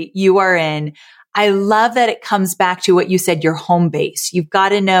industry you are in, I love that it comes back to what you said, your home base. You've got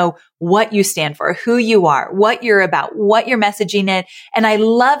to know what you stand for, who you are, what you're about, what you're messaging in. And I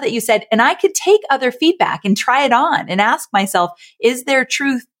love that you said, and I could take other feedback and try it on and ask myself, is there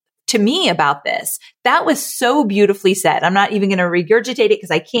truth to me about this? That was so beautifully said. I'm not even going to regurgitate it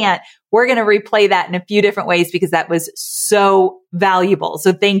because I can't. We're going to replay that in a few different ways because that was so valuable.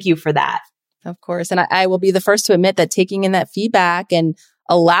 So thank you for that. Of course. And I will be the first to admit that taking in that feedback and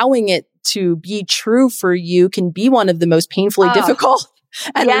allowing it to be true for you can be one of the most painfully difficult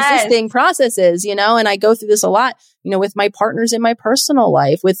and resisting processes, and I go through this a lot, with my partners in my personal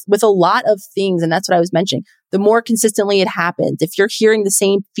life, with a lot of things. And that's what I was mentioning. The more consistently it happens, if you're hearing the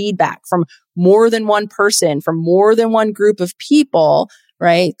same feedback from more than one person, from more than one group of people,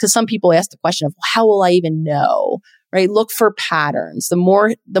 right? Because some people ask the question of, how will I even know? Right? Look for patterns. The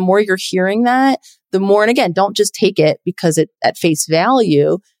more you're hearing that, the more, and again, don't just take it because it at face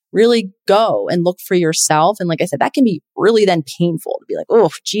value. Really go and look for yourself. And like I said, that can be really then painful to be like, oh,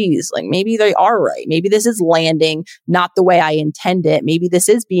 geez, like maybe they are right. Maybe this is landing not the way I intend it. Maybe this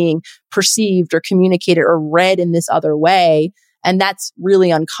is being perceived or communicated or read in this other way. And that's really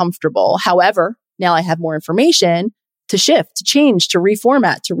uncomfortable. However, now I have more information to shift, to change, to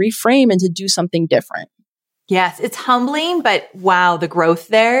reformat, to reframe, and to do something different. Yes, it's humbling, but wow, the growth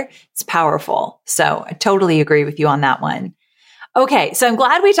there is powerful. So I totally agree with you on that one. Okay. So I'm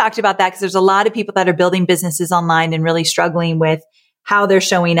glad we talked about that because there's a lot of people that are building businesses online and really struggling with how they're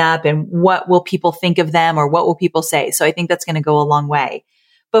showing up and what will people think of them or what will people say. So I think that's going to go a long way.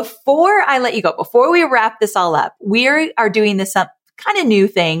 Before I let you go, before we wrap this all up, we are doing this kind of new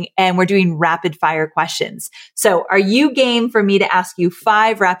thing and we're doing rapid fire questions. So are you game for me to ask you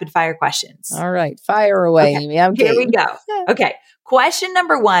 5 rapid fire questions? All right. Fire away, Amy. I'm game. Here we go. Okay. Question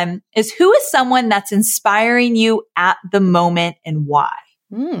number 1 is, who is someone that's inspiring you at the moment and why?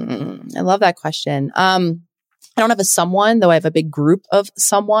 I love that question. I don't have a someone, though I have a big group of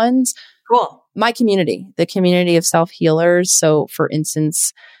someones. Cool. My community, the community of self-healers. So for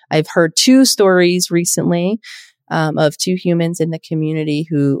instance, I've heard 2 stories recently of 2 humans in the community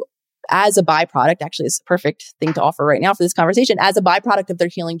who, as a byproduct, actually it's a perfect thing to offer right now for this conversation, as a byproduct of their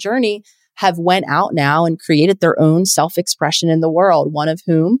healing journey, have went out now and created their own self-expression in the world. One of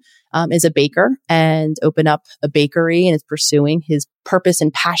whom is a baker and opened up a bakery and is pursuing his purpose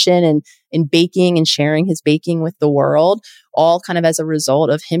and passion and in baking and sharing his baking with the world, all kind of as a result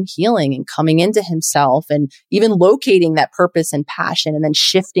of him healing and coming into himself and even locating that purpose and passion and then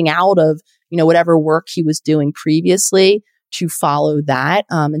shifting out of, whatever work he was doing previously to follow that.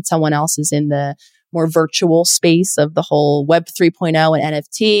 And someone else is in the more virtual space of the whole Web 3.0 and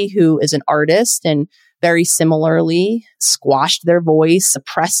NFT, who is an artist and very similarly squashed their voice,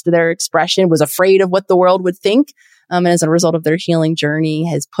 suppressed their expression, was afraid of what the world would think. And as a result of their healing journey,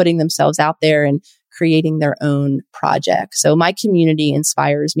 is putting themselves out there and creating their own project. So my community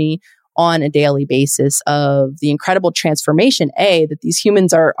inspires me on a daily basis of the incredible transformation, that these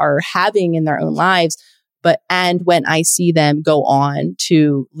humans are having in their own lives. And when I see them go on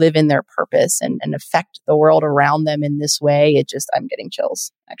to live in their purpose and affect the world around them in this way, I'm getting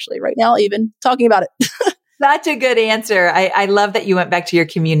chills actually right now, even talking about it. Such a good answer. I love that you went back to your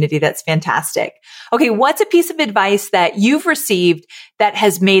community. That's fantastic. Okay. What's a piece of advice that you've received that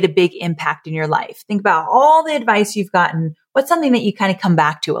has made a big impact in your life? Think about all the advice you've gotten. What's something that you kind of come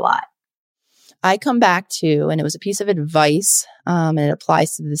back to a lot? I come back to, and it was a piece of advice, and it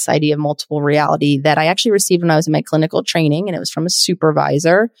applies to this idea of multiple reality that I actually received when I was in my clinical training, and it was from a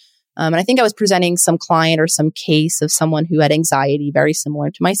supervisor. And I think I was presenting some client or some case of someone who had anxiety very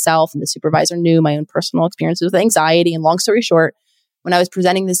similar to myself, and the supervisor knew my own personal experiences with anxiety. And long story short, when I was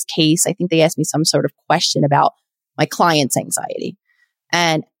presenting this case, I think they asked me some sort of question about my client's anxiety.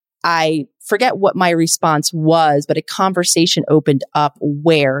 And I forget what my response was, but a conversation opened up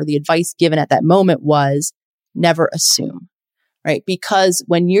where the advice given at that moment was never assume, right? Because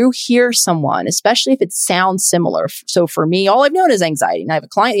when you hear someone, especially if it sounds similar, so for me, all I've known is anxiety, and I have a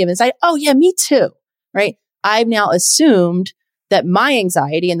client who has anxiety. Oh yeah, me too, right? I've now assumed that my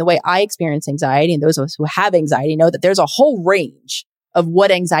anxiety and the way I experience anxiety, and those of us who have anxiety know that there's a whole range of what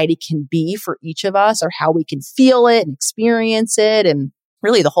anxiety can be for each of us, or how we can feel it and experience it, and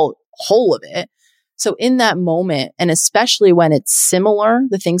really the whole of it. So in that moment, and especially when it's similar,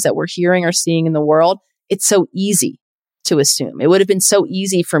 the things that we're hearing or seeing in the world, it's so easy to assume. It would have been so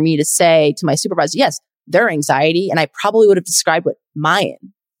easy for me to say to my supervisor, yes, their anxiety, and I probably would have described what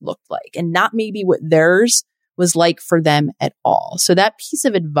mine looked like and not maybe what theirs was like for them at all. So that piece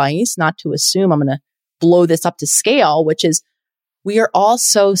of advice, not to assume, I'm going to blow this up to scale, which is we are all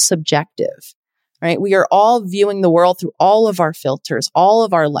so subjective. Right? We are all viewing the world through all of our filters, all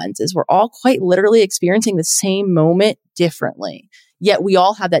of our lenses. We're all quite literally experiencing the same moment differently. Yet we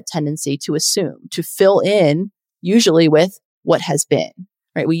all have that tendency to assume, to fill in, usually with what has been,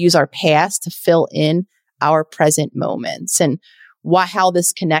 right? We use our past to fill in our present moments. And how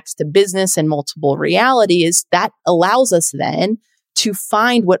this connects to business and multiple reality is that allows us then to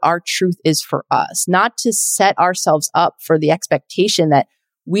find what our truth is for us, not to set ourselves up for the expectation that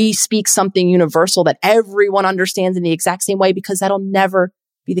we speak something universal that everyone understands in the exact same way, because that'll never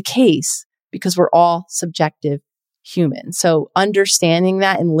be the case, because we're all subjective human. So understanding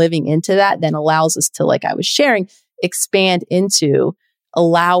that and living into that then allows us to, like I was sharing, expand into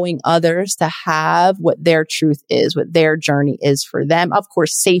allowing others to have what their truth is, what their journey is for them, of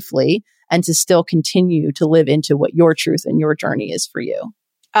course, safely, and to still continue to live into what your truth and your journey is for you.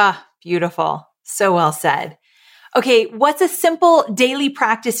 Ah, beautiful. So well said. Okay. What's a simple daily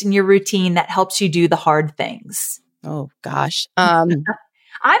practice in your routine that helps you do the hard things? Oh gosh. I'm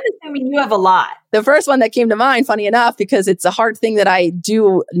assuming you have a lot. The first one that came to mind, funny enough, because it's a hard thing that I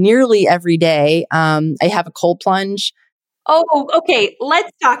do nearly every day. I have a cold plunge. Oh, okay.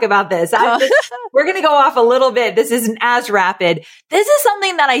 Let's talk about this. We're going to go off a little bit. This isn't as rapid. This is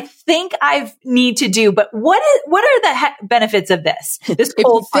something that I think I need to do, but what are the benefits of this? This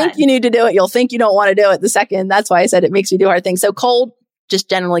cold If you think you need to do it, you'll think you don't want to do it the second. That's why I said it makes you do hard things. So cold, just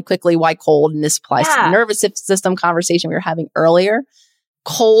generally quickly, why cold? And this applies to the nervous system conversation we were having earlier.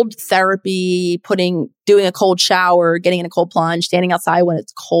 Cold therapy, doing a cold shower, getting in a cold plunge, standing outside when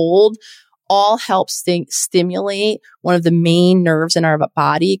it's cold, all helps stimulate one of the main nerves in our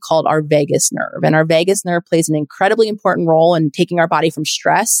body called our vagus nerve. And our vagus nerve plays an incredibly important role in taking our body from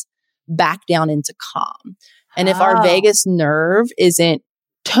stress back down into calm. And if our vagus nerve isn't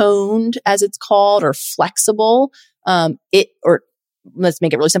toned, as it's called, or flexible, or let's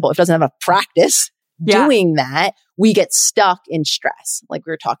make it really simple, if it doesn't have a practice doing that, we get stuck in stress, like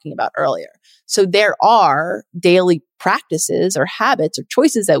we were talking about earlier. So there are daily practices or habits or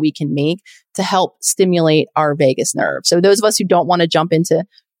choices that we can make to help stimulate our vagus nerve. So those of us who don't want to jump into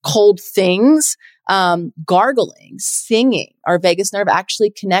cold things, gargling, singing, our vagus nerve actually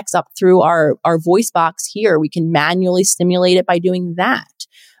connects up through our voice box here. We can manually stimulate it by doing that.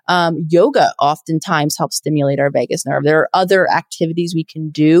 Yoga oftentimes helps stimulate our vagus nerve. There are other activities we can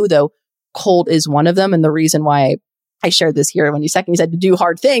do, though cold is one of them. And the reason why I shared this here when you said to do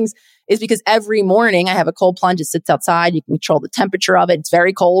hard things is because every morning I have a cold plunge. It sits outside. You can control the temperature of it. It's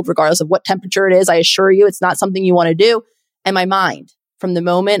very cold, regardless of what temperature it is. I assure you, it's not something you want to do. And my mind, from the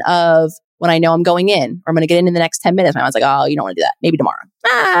moment of when I know I'm going in or I'm going to get in the next 10 minutes, my mind's like, oh, you don't want to do that. Maybe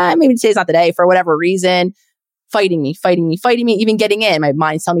tomorrow. Maybe today's not the day for whatever reason. Fighting me, even getting in. My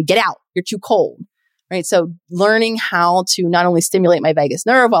mind's telling me, get out. You're too cold. Right. So learning how to not only stimulate my vagus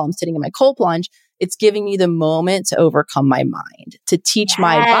nerve while I'm sitting in my cold plunge, it's giving me the moment to overcome my mind, to teach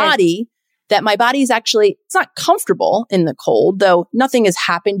my body that my body is actually, it's not comfortable in the cold, though nothing has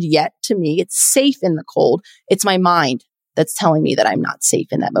happened yet to me. It's safe in the cold. It's my mind that's telling me that I'm not safe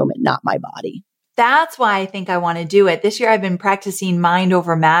in that moment, not my body. That's why I think I want to do it. This year I've been practicing mind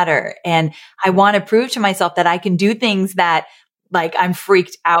over matter, and I want to prove to myself that I can do things that like I'm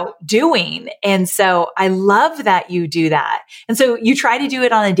freaked out doing. And so I love that you do that. And so you try to do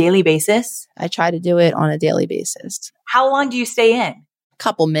it on a daily basis? I try to do it on a daily basis. How long do you stay in? A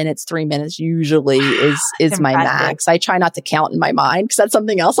couple minutes, 3 minutes usually is my max. I try not to count in my mind because that's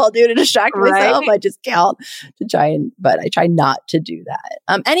something else I'll do to distract myself. I just count but I try not to do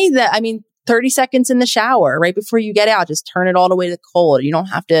that. 30 seconds in the shower right before you get out, just turn it all the way to cold. You don't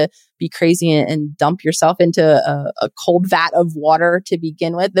have to be crazy and dump yourself into a cold vat of water to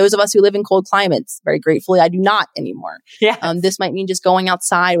begin with. Those of us who live in cold climates, very gratefully, I do not anymore. This might mean just going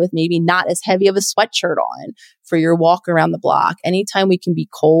outside with maybe not as heavy of a sweatshirt on for your walk around the block. Anytime we can be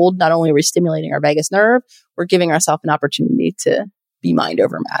cold, not only are we stimulating our vagus nerve, we're giving ourselves an opportunity to be mind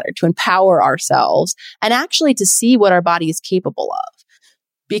over matter, to empower ourselves and actually to see what our body is capable of.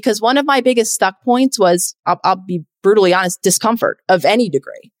 Because one of my biggest stuck points was, I'll be brutally honest, discomfort of any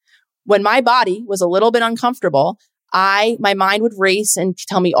degree. When my body was a little bit uncomfortable, my mind would race and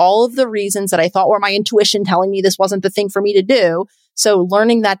tell me all of the reasons that I thought were my intuition telling me this wasn't the thing for me to do. So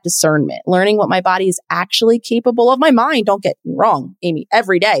learning that discernment, learning what my body is actually capable of. My mind, don't get me wrong, Amy,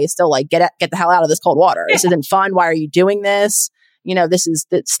 every day is still like, get the hell out of this cold water. This isn't fun. Why are you doing this?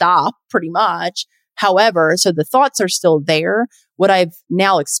 Stop pretty much. However, so the thoughts are still there. What I've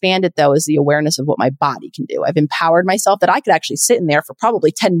now expanded, though, is the awareness of what my body can do. I've empowered myself that I could actually sit in there for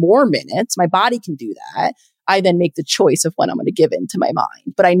probably 10 more minutes. My body can do that. I then make the choice of when I'm going to give in to my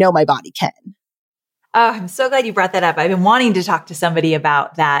mind, but I know my body can. Oh, I'm so glad you brought that up. I've been wanting to talk to somebody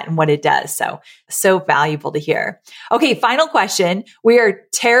about that and what it does. So valuable to hear. Okay. Final question. We are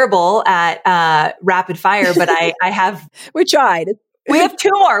terrible at rapid fire, but I have. We tried. We have two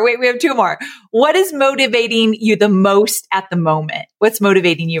more. Wait, we have two more. What is motivating you the most at the moment? What's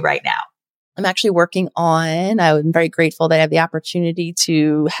motivating you right now? I'm actually I'm very grateful that I have the opportunity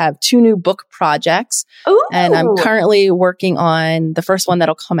to have 2 new book projects. Ooh. And I'm currently working on the first one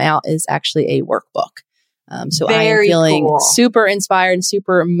that'll come out is actually a workbook. So I am feeling super inspired and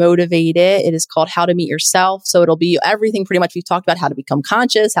super motivated. It is called How to Meet Yourself. So it'll be everything pretty much we've talked about: how to become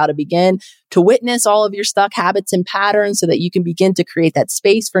conscious, how to begin to witness all of your stuck habits and patterns so that you can begin to create that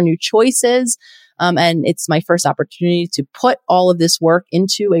space for new choices. And it's my first opportunity to put all of this work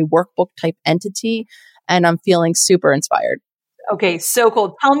into a workbook type entity. And I'm feeling super inspired. Okay, so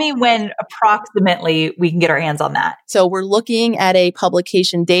cool. Tell me when approximately we can get our hands on that. So we're looking at a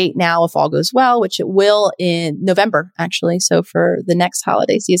publication date now, if all goes well, which it will, in November, actually. So for the next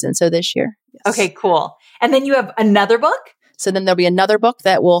holiday season. So this year. Yes. Okay, cool. And then you have another book? So then there'll be another book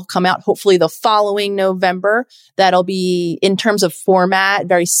that will come out hopefully the following November. That'll be, in terms of format,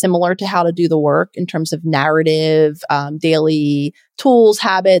 very similar to How to Do the Work in terms of narrative, daily tools,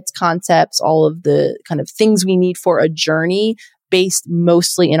 habits, concepts, all of the kind of things we need for a journey based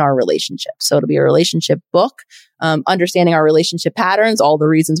mostly in our relationship. So it'll be a relationship book, understanding our relationship patterns, all the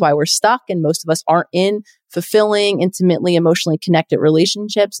reasons why we're stuck, and most of us aren't in fulfilling, intimately, emotionally connected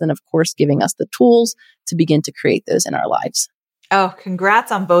relationships. And of course, giving us the tools to begin to create those in our lives. Oh,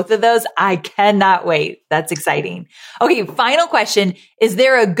 congrats on both of those. I cannot wait. That's exciting. Okay, final question. Is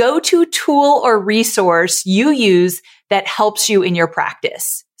there a go-to tool or resource you use that helps you in your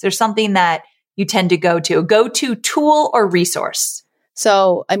practice? Is there something that you tend to a go-to tool or resource?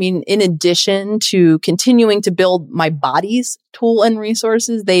 So, I mean, in addition to continuing to build my body's tool and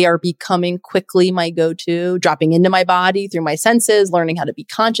resources, they are becoming quickly my go-to, dropping into my body through my senses, learning how to be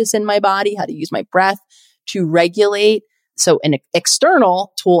conscious in my body, how to use my breath to regulate. So an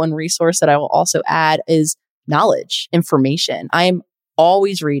external tool and resource that I will also add is knowledge, information. I'm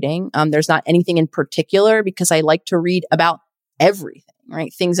always reading. There's not anything in particular because I like to read about everything.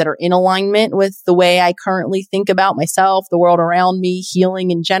 Right? Things that are in alignment with the way I currently think about myself, the world around me,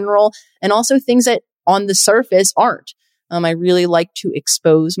 healing in general, and also things that on the surface aren't. I really like to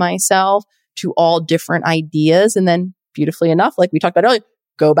expose myself to all different ideas. And then beautifully enough, like we talked about earlier,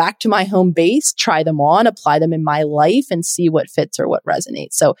 go back to my home base, try them on, apply them in my life and see what fits or what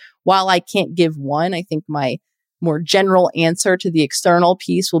resonates. So while I can't give one, I think my more general answer to the external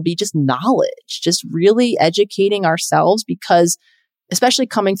piece will be just knowledge, just really educating ourselves, because especially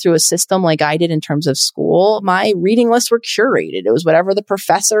coming through a system like I did in terms of school, my reading lists were curated. It was whatever the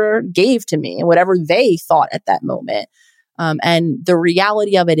professor gave to me and whatever they thought at that moment. And the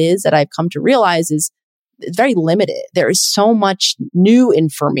reality of it is that I've come to realize is it's very limited. There is so much new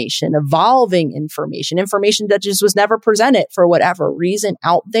information, evolving information that just was never presented for whatever reason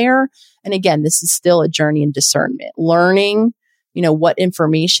out there. And again, this is still a journey in discernment, learning what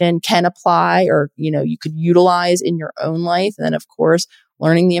information can apply or, you could utilize in your own life. And then of course,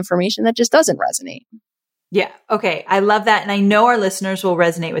 learning the information that just doesn't resonate. Yeah. Okay. I love that. And I know our listeners will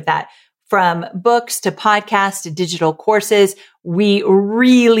resonate with that. From books to podcasts to digital courses, we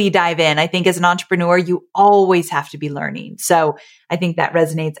really dive in. I think as an entrepreneur, you always have to be learning. So I think that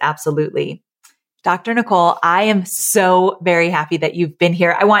resonates absolutely. Dr. Nicole, I am so very happy that you've been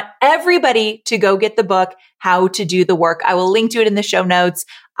here. I want everybody to go get the book, How to Do the Work. I will link to it in the show notes.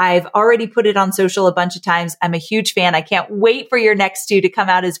 I've already put it on social a bunch of times. I'm a huge fan. I can't wait for your next two to come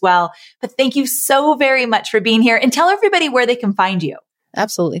out as well. But thank you so very much for being here, and tell everybody where they can find you.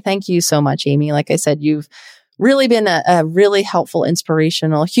 Absolutely. Thank you so much, Amy. Like I said, you've really been a really helpful,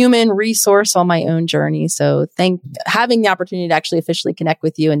 inspirational human resource on my own journey. So having the opportunity to actually officially connect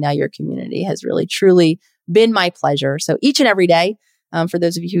with you and now your community has really, truly been my pleasure. So each and every day, for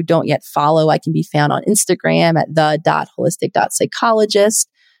those of you who don't yet follow, I can be found on Instagram at the.holistic.psychologist.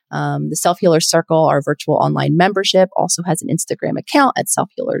 The Self-Healer Circle, our virtual online membership, also has an Instagram account at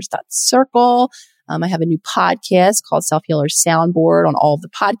selfhealers.circle. I have a new podcast called Self-Healer Soundboard on all of the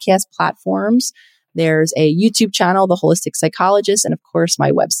podcast platforms. There's a YouTube channel, The Holistic Psychologist, and of course,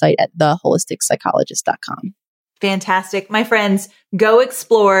 my website at theholisticspsychologist.com. Fantastic. My friends, go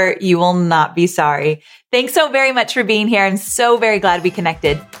explore. You will not be sorry. Thanks so very much for being here. I'm so very glad we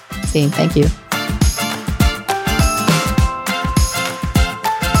connected. Same. Thank you.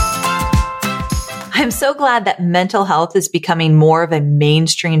 I'm so glad that mental health is becoming more of a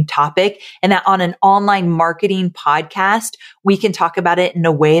mainstream topic, and that on an online marketing podcast, we can talk about it in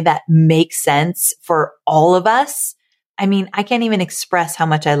a way that makes sense for all of us. I mean, I can't even express how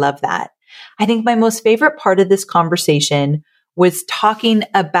much I love that. I think my most favorite part of this conversation was talking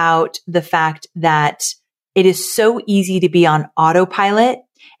about the fact that it is so easy to be on autopilot.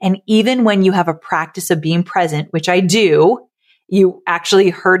 And even when you have a practice of being present, which I do, you actually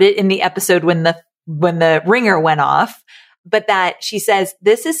heard it in the episode when the ringer went off, but that she says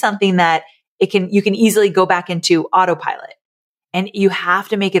this is something that you can easily go back into autopilot. And you have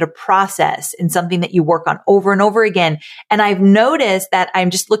to make it a process and something that you work on over and over again. And I've noticed that I'm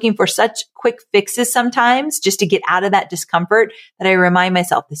just looking for such quick fixes sometimes just to get out of that discomfort that I remind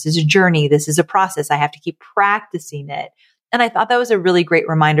myself, this is a journey. This is a process. I have to keep practicing it. And I thought that was a really great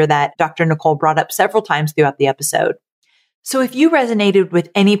reminder that Dr. Nicole brought up several times throughout the episode. So if you resonated with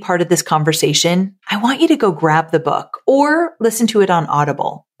any part of this conversation, I want you to go grab the book or listen to it on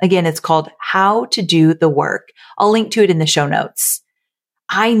Audible. Again, it's called How to Do the Work. I'll link to it in the show notes.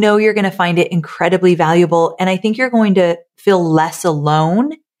 I know you're going to find it incredibly valuable, and I think you're going to feel less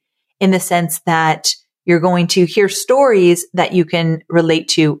alone in the sense that you're going to hear stories that you can relate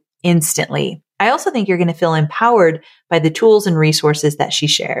to instantly. I also think you're going to feel empowered by the tools and resources that she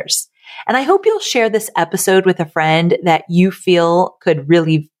shares. And I hope you'll share this episode with a friend that you feel could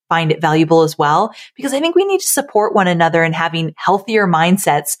really find it valuable as well, because I think we need to support one another in having healthier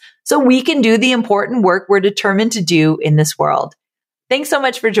mindsets so we can do the important work we're determined to do in this world. Thanks so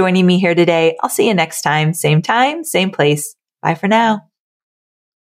much for joining me here today. I'll see you next time, same time, same place. Bye for now.